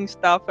about gaming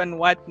stuff and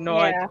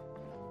whatnot. Yeah.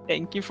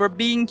 Thank you for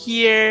being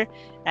here.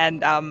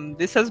 And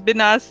this has been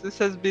us. This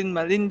has been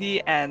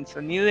Malindi and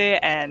Sonile.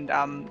 And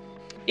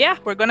yeah,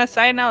 we're going to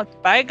sign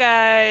out. Bye,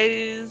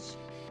 guys.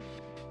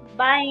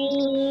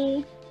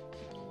 Bye.